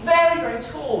John, and he's very, very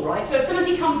tall, right? So as soon as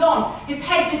he comes on, his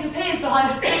head disappears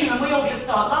behind his beam, and we all just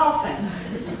start laughing.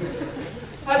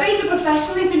 Right, but he's a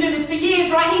professional, he's been doing this for years,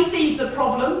 right? He sees the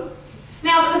problem.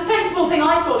 Now, the sensible thing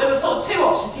I thought, there were sort of two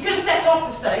options. He could have stepped off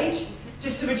the stage,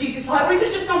 just to reduce his height, or he could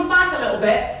have just gone back a little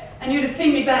bit, and you'd have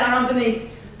seen me better underneath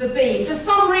the beam. For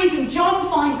some reason, John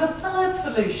finds a third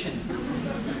solution.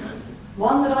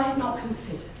 One that I had not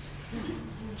considered.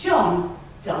 John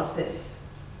does this.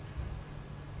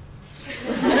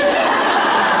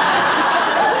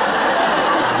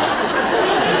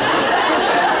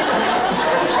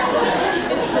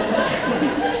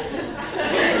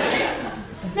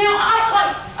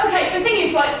 Okay, the thing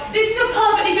is, right, this is a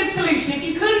perfectly good solution. If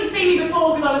you couldn't see me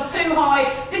before because I was too high,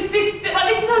 this is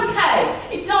okay.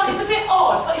 It's a bit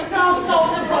odd, but it does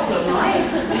solve the problem, right?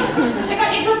 In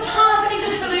fact, it's a perfectly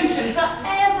good solution for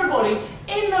everybody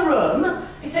in the room,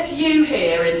 except you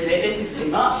here, isn't it? This is too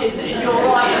much, isn't it? You're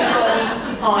right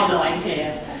and wrong eye line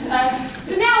here.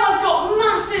 So now I've got a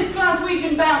massive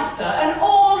Glaswegian bouncer, and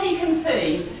all he can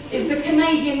see is the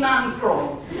Canadian man's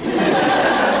groin.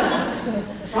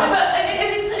 Right, but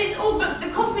all. But the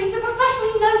cost he's a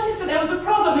professional. He noticed that there was a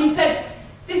problem. He said,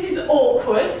 "This is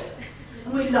awkward,"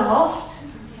 and we laughed.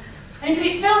 And he said,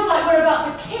 "It feels like we're about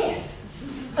to kiss."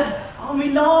 And we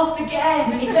laughed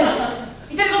again. And he said,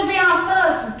 "It'll be our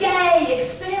first gay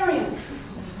experience."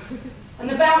 And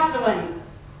the bouncer went,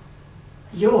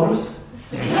 "Yours?"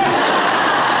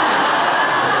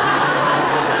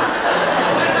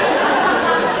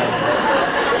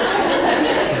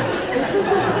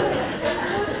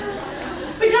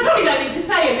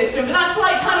 In this room, but that's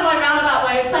like kind of my roundabout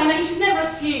way of saying that you should never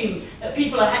assume that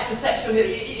people are heterosexual.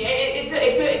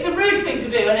 It's a rude thing to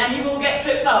do, and you will get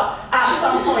tripped up at at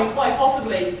some point, quite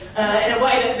possibly, in a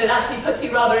way that actually puts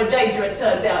you rather in danger, it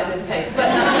turns out, in this case. But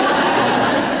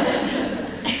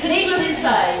needless to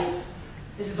say,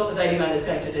 this is what the Daily Mail is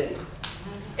going to do.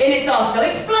 In its article,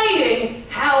 explaining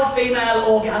how female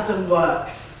orgasm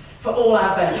works for all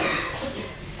our benefits.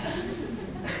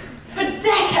 For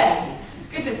decades,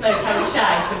 goodness knows how we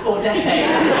shagged before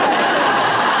decades.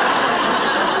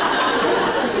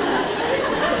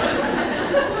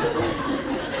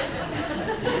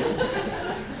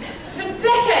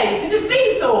 It has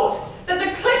been thought that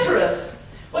the clitoris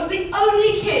was the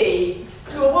only key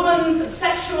to a woman's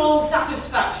sexual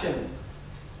satisfaction.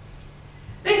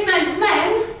 This meant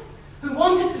men who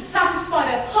wanted to satisfy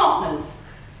their partners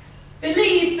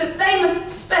believed that they must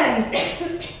spend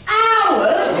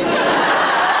hours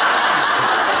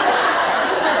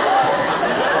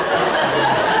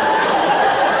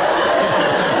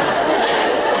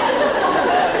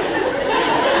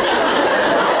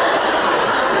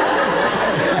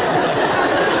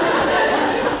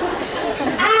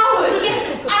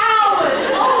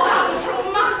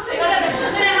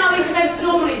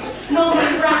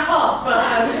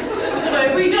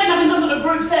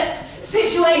sex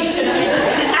situation,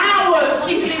 and hours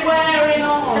seem to be wearing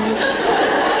on.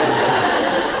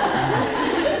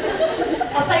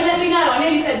 I'll say, let me know. I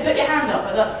nearly said, put your hand up,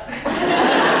 but that's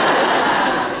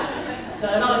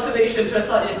another solution to a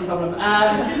slightly different problem.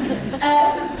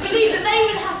 Believe that they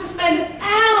would have to spend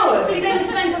hours,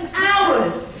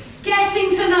 getting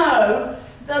to know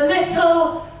the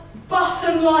little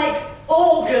button-like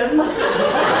organ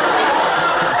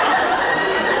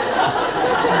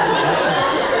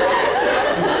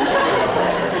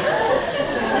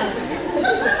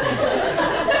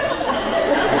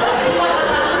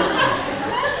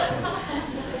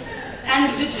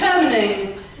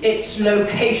determining its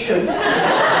location. I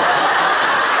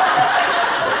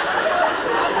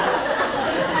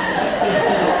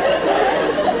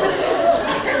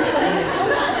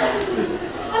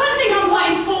don't think I'm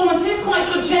quite informative, quite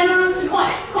sort of generous, and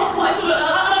quite sort of.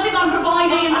 I don't think I'm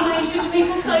providing information to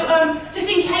people. So, just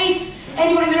in case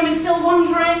anyone in the room is still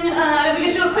wondering, we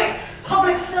just do a quick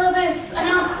public service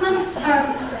announcement.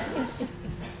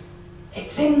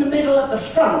 It's in the middle at the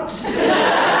front.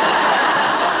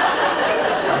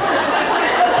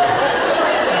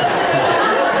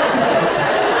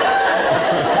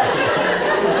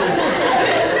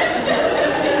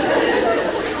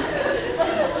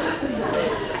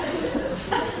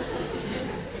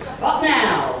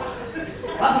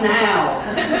 But now,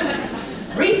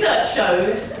 research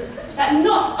shows that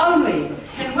not only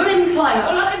can women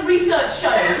climb, research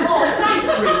shows, oh, thanks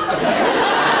research,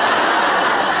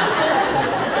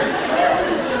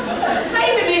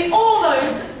 saving me all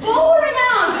those boring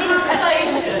hours of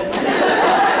masturbation.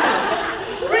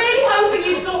 Really hoping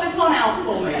you'd sort this one out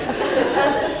for me.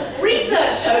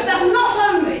 Research shows that not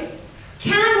only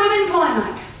can women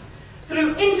climax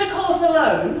through intercourse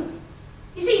alone,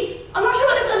 you see, I'm not sure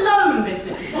about this alone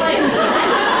business. Like,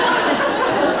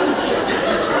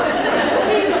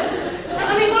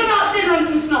 I mean, what about dinner and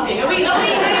some snogging? Are we 3, 2,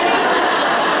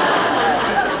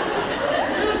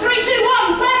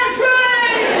 1, pantry!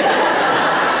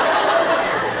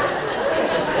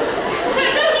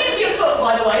 Don't use your foot,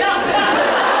 by the way. That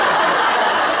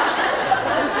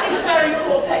is a very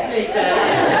poor technique there.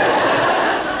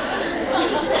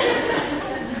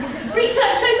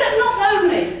 Research shows that not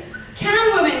only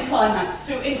can women climax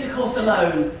through intercourse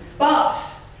alone, but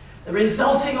the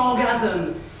resulting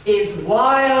orgasm is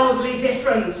wildly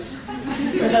different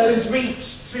to those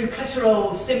reached through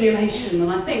clitoral stimulation.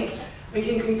 And I think we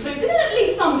can conclude that in at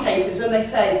least some cases, when they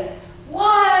say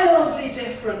wildly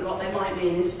different, what they might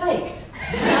mean is faked.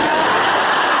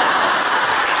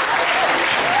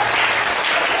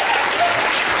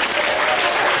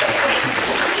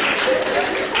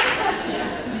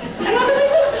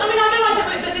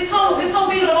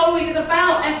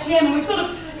 And we've sort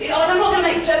of, I'm not going to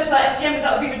make jokes about FGM because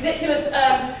that would be ridiculous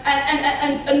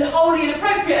and wholly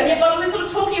inappropriate, and yet but we're sort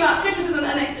of talking about criticism,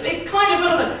 and it's kind of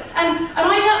relevant. And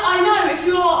I know if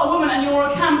you are a woman and you're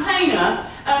a campaigner,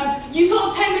 you sort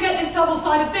of tend to get this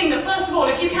double-sided thing that, first of all,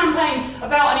 if you campaign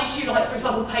about an issue like, for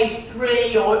example, page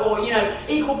 3 or you know,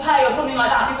 equal pay or something like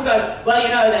that, people go, well, you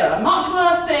know, there are much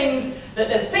worse things, that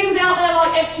there's things out there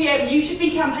like FGM, you should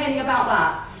be campaigning about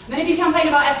that. And then if you campaign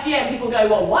about FGM, people go,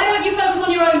 well, why don't you focus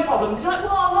on your own problems? And you're like,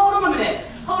 well, hold on a minute,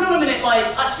 like,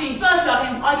 actually, firstly,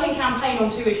 I can campaign on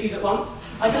 2 issues at once.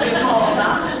 I can be part of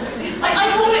that. I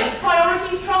call it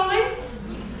priorities trolling.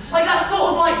 Like, that's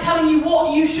sort of like telling you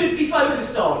what you should be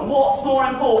focused on, what's more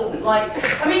important. Like,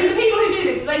 I mean, the people who do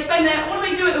this, they spend their, what do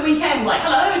they do at the weekend? Like,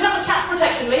 hello, is that the Cats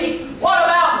Protection League? What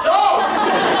about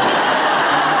dogs?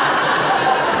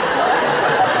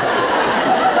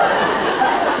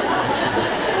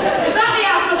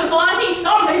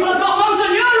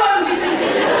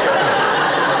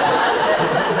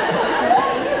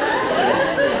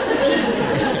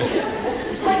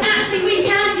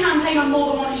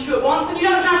 once, and you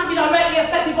don't have to be directly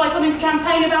affected by something to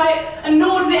campaign about it, and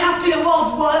nor does it have to be the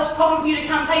world's worst problem for you to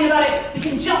campaign about it. You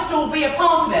can just all be a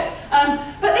part of it.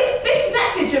 But this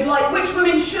message of like which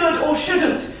women should or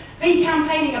shouldn't be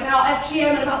campaigning about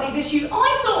FGM and about these issues,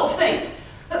 I sort of think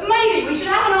that maybe we should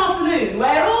have an afternoon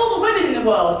where all the women in the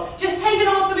world just take an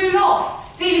afternoon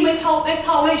off dealing with this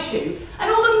whole issue,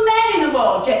 and all the men in the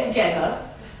world get together,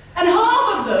 and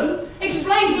half of them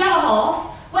explain to the other half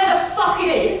where the fuck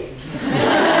it is, and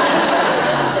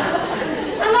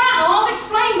that half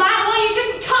explain back why you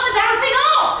shouldn't cut the damn thing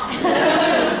off.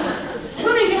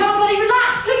 Women could have a bloody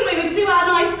relax, couldn't we? We could do our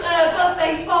nice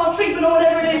birthday spa treatment or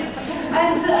whatever it is,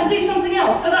 and do something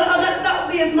else. So that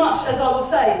would be as much as I will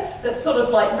say that's sort of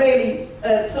like really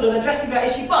sort of addressing that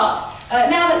issue. But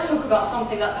now let's talk about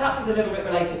something that perhaps is a little bit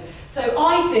related. So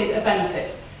I did a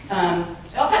benefit.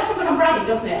 That sounds like I'm bragging,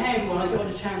 doesn't it? Hey everyone, I do a lot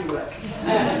of charity work.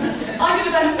 I did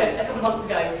a benefit a couple of months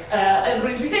ago at the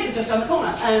Ridgeway Theatre just around the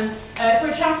corner for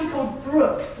a charity called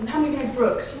Brooks. And how many of you know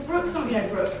Brooks? Brooks, some of you know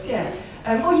Brooks, yeah.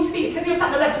 Oh, you see, because you're sat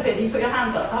in the lecture theatre, you put your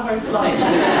hands up. How very polite.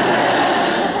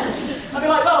 I'd be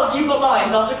like, well, you've got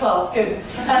lines after class, good.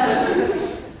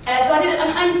 So I did it,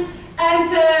 and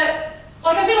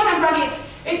like I feel like I'm bragging.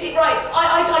 Right,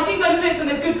 I do benefits when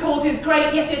there's good causes,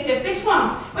 great, yes. This one,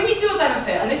 when you do a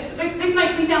benefit, and this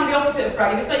makes me sound the opposite of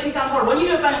bragging, this makes me sound horrible. When you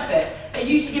do a benefit, they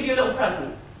usually give you a little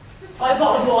present. Like a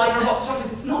bottle of wine or a box of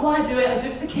chocolates. It's not why I do it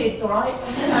for the kids, alright?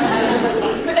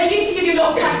 But they usually give you a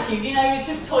little thank you, it's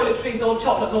just toiletries or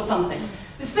chocolates or something.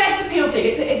 The sex appeal gig,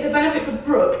 it's a benefit for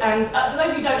Brooke, and for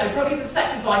those who don't know, Brooke is a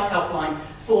sex advice helpline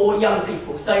for young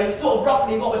people. So sort of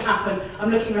roughly what would happen, I'm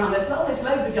looking around, there's loads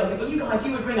of young people. You guys,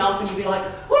 you would ring up and you'd be like,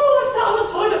 oh, I sat on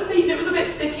the toilet seat and it was a bit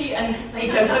sticky, and they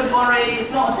go, don't worry,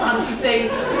 it's not a fancy thing.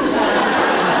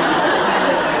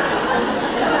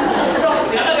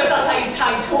 Roughly, I don't know if that's how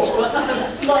you talk, but that's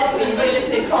a likely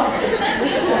realistic answer.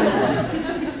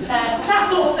 That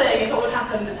sort of thing is what would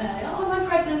happen. Oh, am I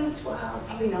pregnant? Well,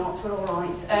 probably not, we're all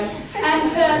right. And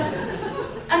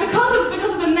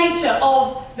because of the nature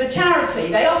of the charity,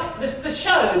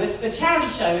 the charity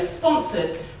show is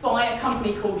sponsored by a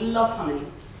company called Love Honey.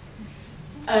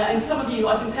 And some of you,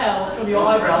 I can tell from your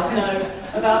eyebrows, know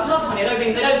about Love Honey.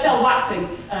 They don't sell waxing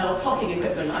or clocking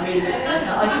equipment. I mean,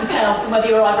 I can tell from whether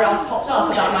your eyebrows popped up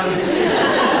at that moment.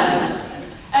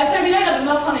 So we know that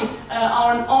Love Honey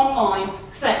are an online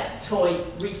sex toy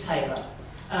retailer.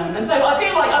 And so I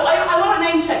feel like I want to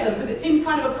name check them because it seems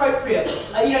kind of appropriate.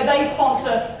 They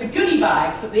sponsor the goodie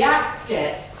bags that the acts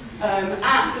get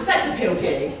at the sex appeal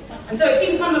gig. And so it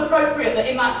seems kind of appropriate that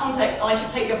in that context I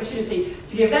should take the opportunity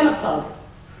to give them a plug.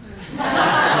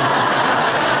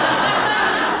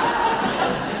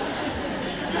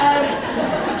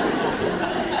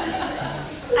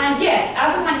 And yes,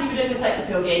 as a thank you for doing the sex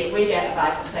appeal gig, we get a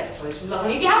bag of sex toys from Love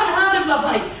Honey. If you haven't heard of Love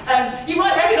Honey, you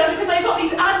might recognise it because they've got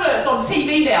these adverts on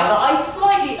TV now that I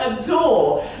slightly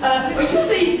adore. Where you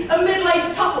see a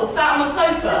middle-aged couple sat on a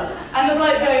sofa, and the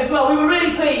bloke goes, well, we were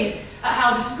really pleased at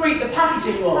how discreet the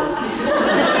packaging was.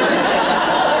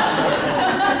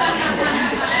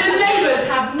 The neighbours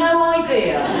have no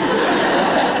idea.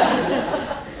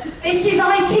 This is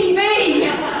ITV!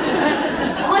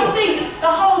 I think the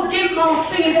whole Gimp Mask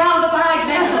thing is out of the bag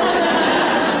now.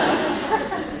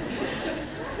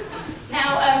 Now,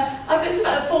 I've been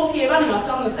about the 4th year running I've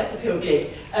done the sex appeal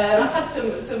gig. I've had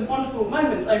some wonderful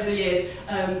moments over the years,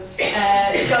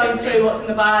 going through what's in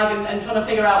the bag and trying to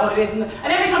figure out what it is. And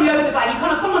every time you open the bag,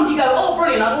 sometimes you go, oh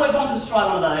brilliant, I've always wanted to try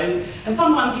one of those. And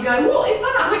sometimes you go, what is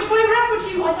that? Which way around would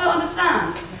you? I don't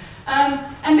understand.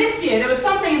 And this year there was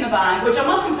something in the bag which I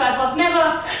must confess I've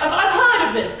heard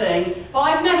of this thing, but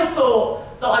I've never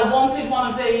thought that I wanted one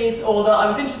of these or that I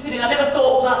was interested in. I never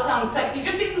thought, oh, that sounds sexy. It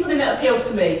just isn't something that appeals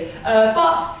to me.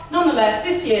 But nonetheless,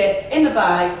 this year in the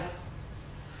bag,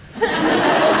 a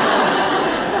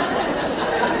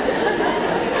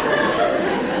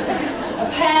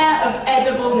pair of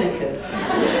edible knickers.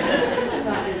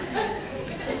 That is.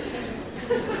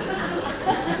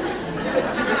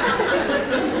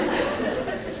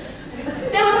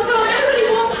 Now, as I said, I never really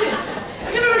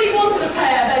wanted a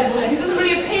pair of edible knickers. It doesn't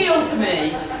really appeal to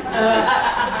me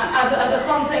as a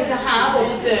fun thing to have or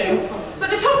to do. But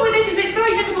the trouble with this is it's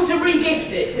very difficult to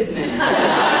re-gift it, isn't it?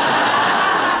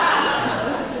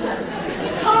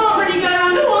 Can't really go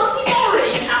around, oh, Auntie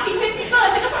Maury, happy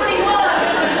 51st. It doesn't really work,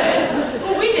 does it?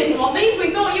 Well, we didn't want these. We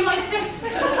thought you might just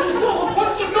sort of,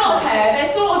 once you've got a pair,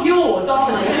 they're sort of yours,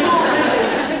 aren't they?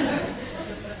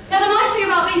 Now, the nice thing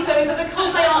about these, though, is that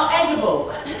because they are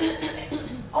edible,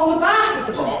 on the back of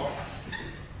the box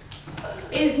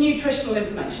is nutritional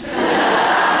information.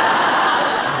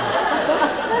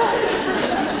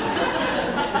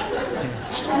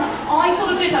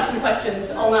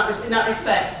 questions on that, in that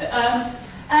respect.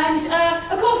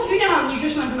 Of course, if you know how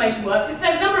nutritional information works, it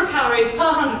says number of calories per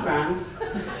 100 grams.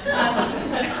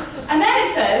 And then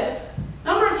it says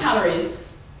number of calories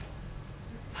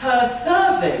per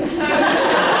serving.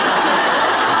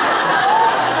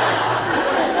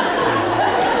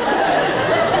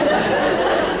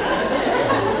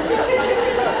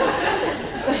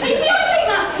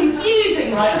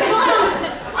 Right? Because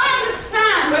I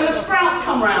understand when the sprouts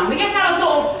come round, we get out a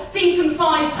sort of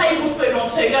decent-sized tablespoon or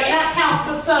two, going, that counts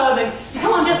as serving. You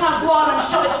can't just have one and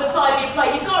shove it to the side of your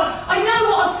plate. You've got to, I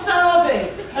know what a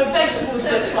serving of vegetables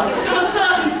looks like. It's got a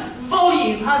certain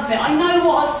volume, hasn't it? I know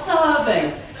what a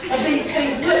serving of these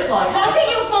things look like. But I think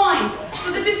you'll find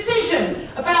that the decision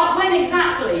about when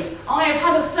exactly I have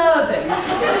had a serving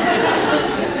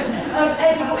of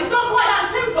edible, it's not quite that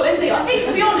simple, is it? I think,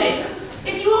 to be honest,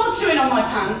 if you are chewing on my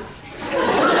pants, it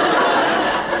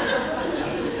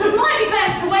might be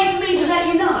best to wait for me to let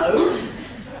you know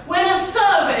when a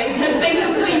serving has been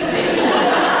completed.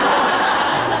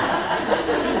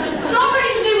 It's not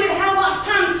really to do with how much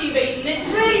pants you've eaten, it's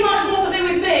really much more to do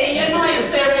with me and my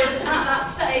experience at that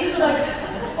stage. Although,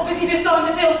 obviously, if you're starting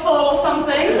to feel full or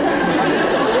something.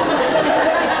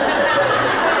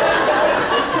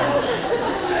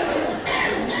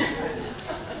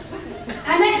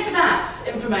 And next to that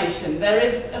information, there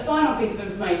is a final piece of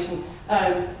information,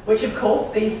 which of course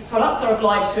these products are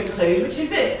obliged to include, which is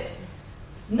this: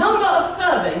 number of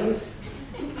servings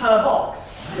per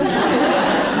box.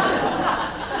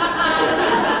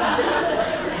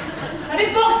 Now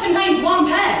this box contains one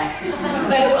pair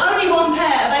available, only one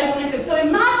pair available in this. So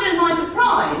imagine my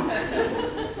surprise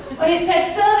when it said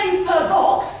servings per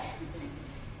box,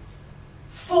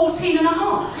 14 and a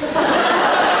half.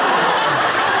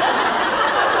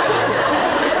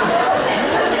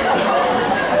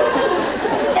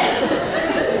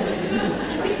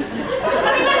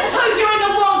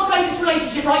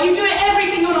 Right, you do it every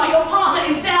single night. Your partner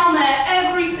is down there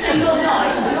every single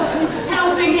night,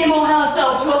 helping him or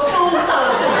herself to a full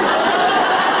serving.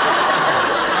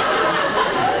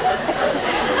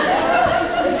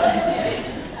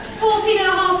 14 and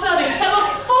a half servings. So a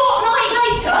fortnight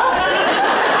later,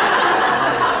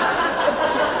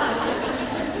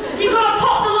 you've got to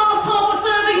pop the last half a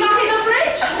serving back in the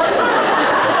fridge.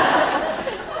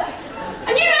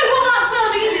 And you know what that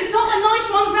serving is? It's not the nice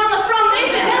ones round the front,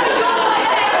 is it?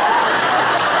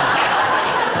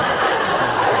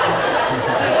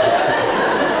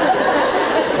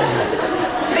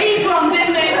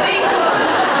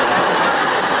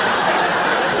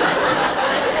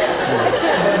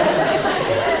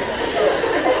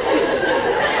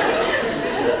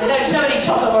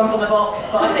 Chocolate ones on the box,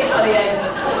 but I think by the end.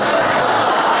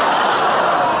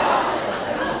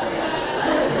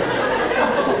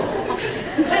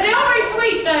 They are very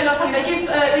sweet, not funny. They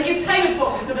give tailored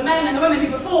boxes, so the men and the women who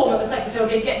perform at the Sex Appeal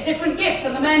gig get different gifts,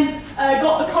 and the men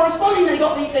got the corresponding. They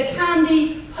got the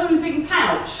candy posing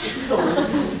pouch, it's called.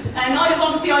 And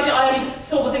obviously I only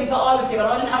saw the things that I was given.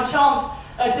 I didn't have a chance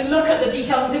to look at the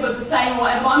details and see if it was the same or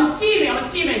whatever. But I'm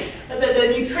assuming that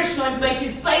the nutritional information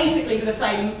is basically for the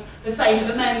same for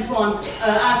the men's one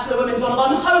as for the women's one. And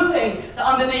I'm hoping that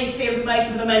underneath the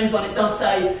information for the men's one it does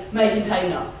say may contain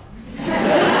nuts.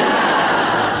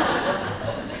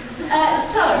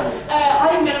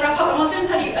 I'm going to wrap up, and I'm going to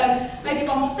tell you maybe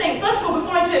one more thing. First of all,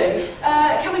 before I do,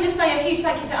 can we just say a huge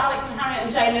thank you to Alex and Harriet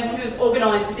and Jane and everyone who has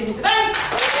organised this evening's event.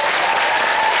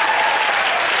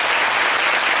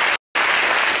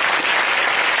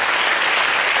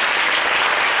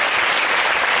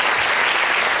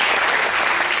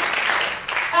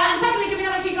 And secondly, can we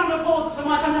have a huge round of applause for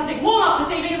my fantastic warm-up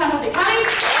this evening, fantastic panel.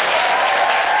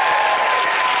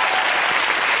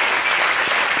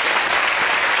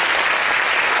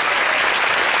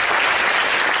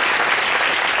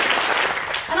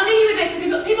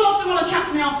 Chat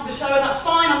to me after the show, and that's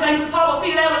fine. I'm going to the pub, I'll see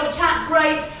you there, we'll have a chat,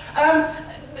 great.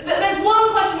 There's one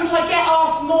question which I get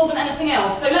asked more than anything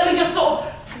else, so let me just sort of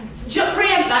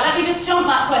preempt that, let me just jump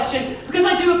that question, because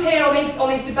I do appear on these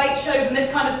debate shows and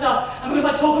this kind of stuff, and because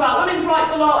I talk about women's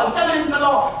rights a lot, and feminism a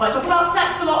lot, but I talk about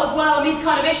sex a lot as well, and these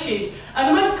kind of issues. And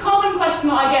the most common question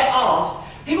that I get asked,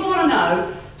 people want to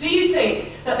know, do you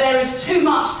think that there is too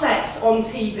much sex on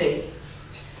TV?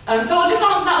 So I'll just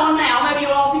answer that one now. Maybe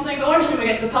you'll ask me something more interesting when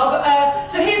we get to the pub.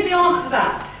 So here's the answer to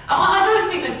that. I don't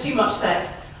think there's too much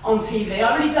sex on TV.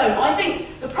 I really don't. I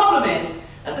think the problem is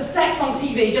that the sex on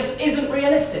TV just isn't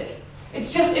realistic. It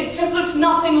just looks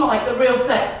nothing like the real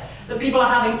sex that people are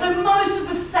having. So most of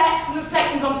the sex and the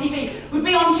sexes on TV would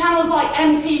be on channels like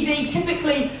MTV.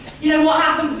 Typically, you know what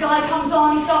happens, guy comes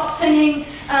on, he starts singing,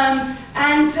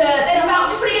 and then about,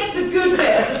 just when he gets to the good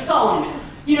bit of the song,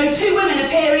 you know, two women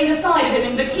appear either side of him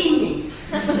in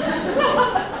bikinis.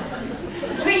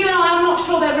 Between you and I'm not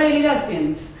sure they're really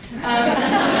lesbians.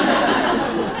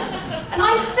 And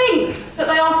I think that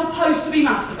they are supposed to be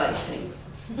masturbating.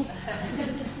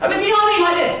 But do you know what I mean?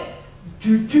 Like this.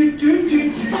 I'm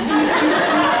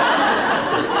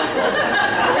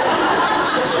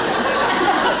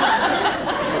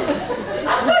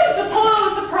sorry to spoil the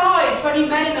surprise for any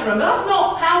men in the room, but that's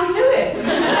not how we do it.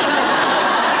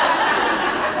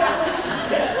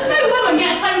 No woman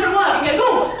gets home from work and goes,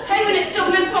 oh, 10 minutes till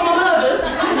Midsummer Murders.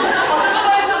 I'll just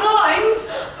close the blinds.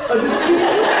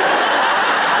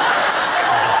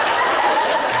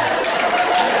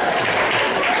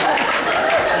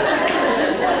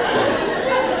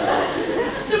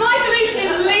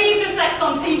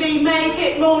 On TV, make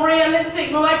it more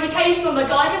realistic, more educational. The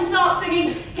guy can start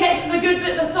singing, gets to the good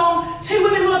bit of the song, two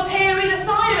women will appear either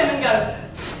side of him and go.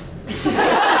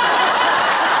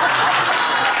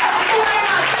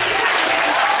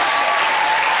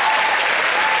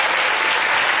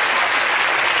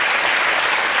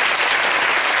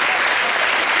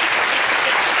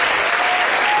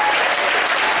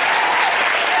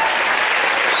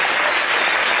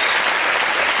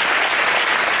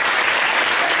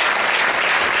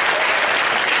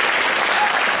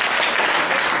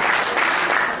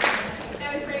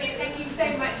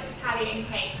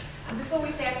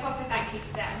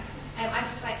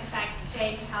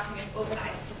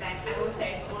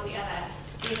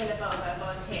 Viva la Vulva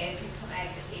volunteers who come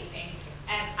over this evening.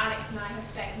 Alex and I have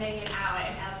spent nearly an hour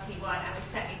in LT1 and we've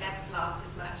certainly never laughed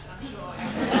as much, and I'm sure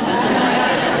everyone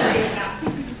agree with that.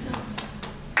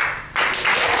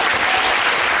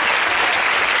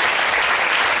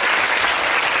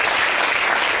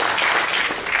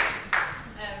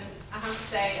 I have to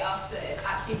say, after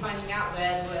actually finding out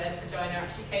where the word vagina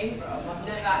actually came from, I'm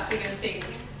never actually going to think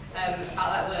about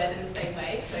that word in the same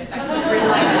way, so thank you for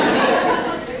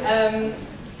enlightening me.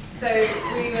 So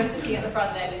we were sitting at the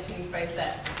front there listening to both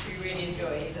sets, which we really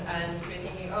enjoyed, and we were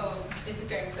thinking, oh, this is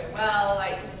going so well,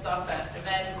 like this is our first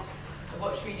event,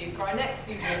 what should we do for our next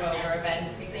Viva la Vulva event?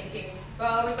 And we're thinking,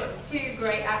 well, we've got two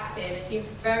great acts here, they seem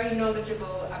very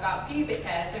knowledgeable about pubic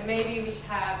hair, so maybe we should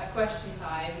have a question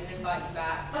time and invite you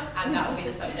back, and that will be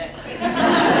the subject.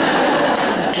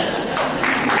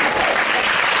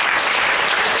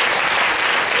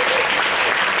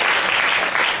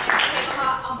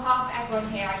 Everyone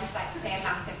here, I'd just like to say a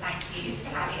massive thank you to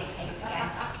Callie and Kate again.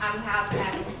 And we have a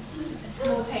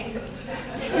small token of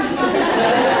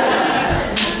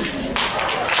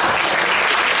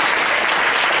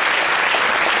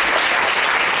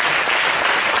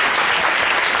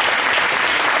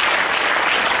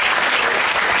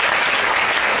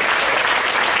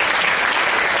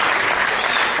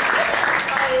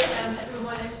Hi everyone,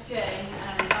 my name's Jane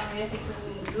and I'm the Ethics and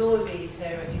Law Lead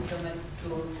here at UCL Medical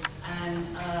School. And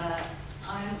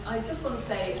I just want to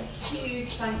say a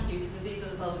huge thank you to the Viva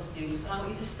la Vulva students. And I want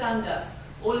you to stand up,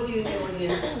 all of you in the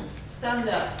audience, stand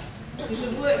up, because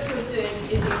the work you're doing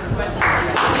is incredible.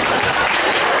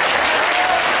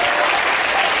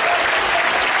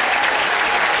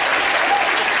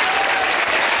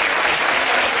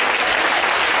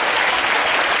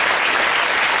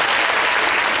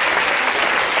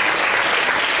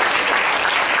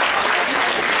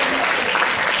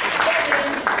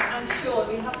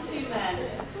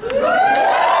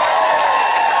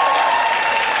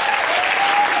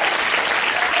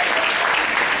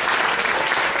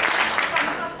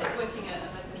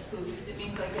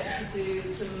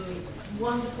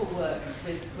 Wonderful work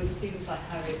with students like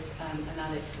Harriet and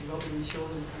Alex and Robin and Sean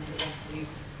and the rest of you.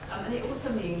 And it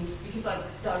also means, because I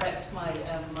direct my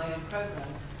own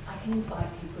programme, I can invite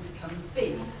people to come and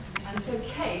speak. And so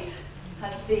Kate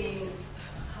has been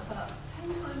about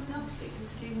 10 times now to speak to the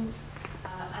students.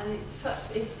 And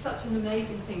it's such an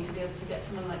amazing thing to be able to get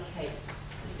someone like Kate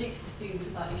to speak to the students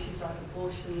about issues like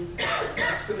abortion,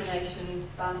 discrimination,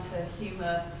 banter,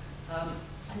 humour. And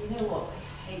you know what?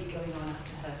 I hate going on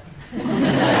after her. The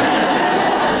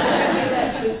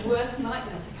lecturer's worst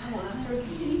nightmare to come on after a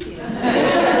comedian.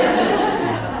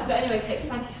 But anyway, Kate,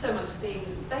 thank you so much for being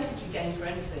basically game for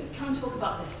anything. Come and talk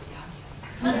about this.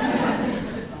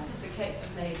 So Kate,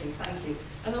 amazing, thank you.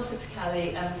 And also to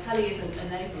Callie. Callie is a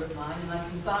neighbour of mine, and I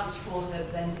can vouch for her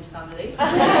blended family. Do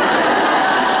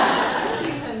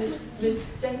you know Miss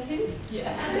Jenkins?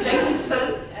 Yeah. Jenkinson,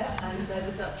 yeah. And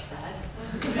the Dutch dad.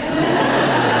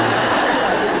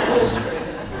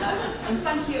 And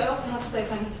thank you, I also have to say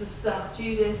thank you to the staff,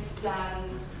 Judith,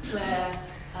 Dan, Claire,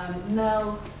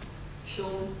 Mel,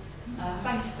 Sean.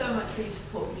 Thank you so much for your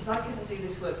support, because I couldn't do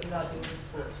this work without your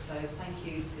support. So thank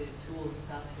you to all the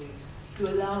staff who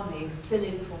allow me, fill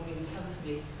in for me and cover for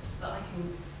me, so that I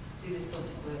can do this sort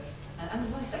of work.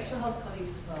 And my sexual health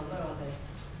colleagues as well, where are they?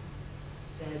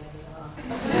 There they are.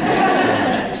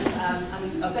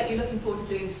 And I bet you're looking forward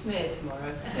to doing smear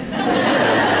tomorrow.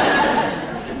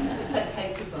 It's a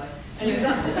take goodbye. Anyway,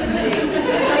 that's it for me.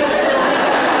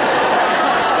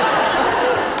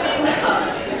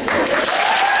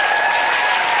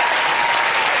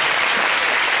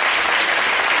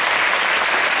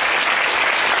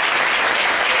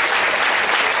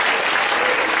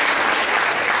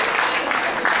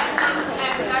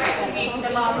 Directing you to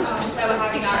the bar where we're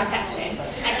having our reception.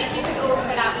 And if you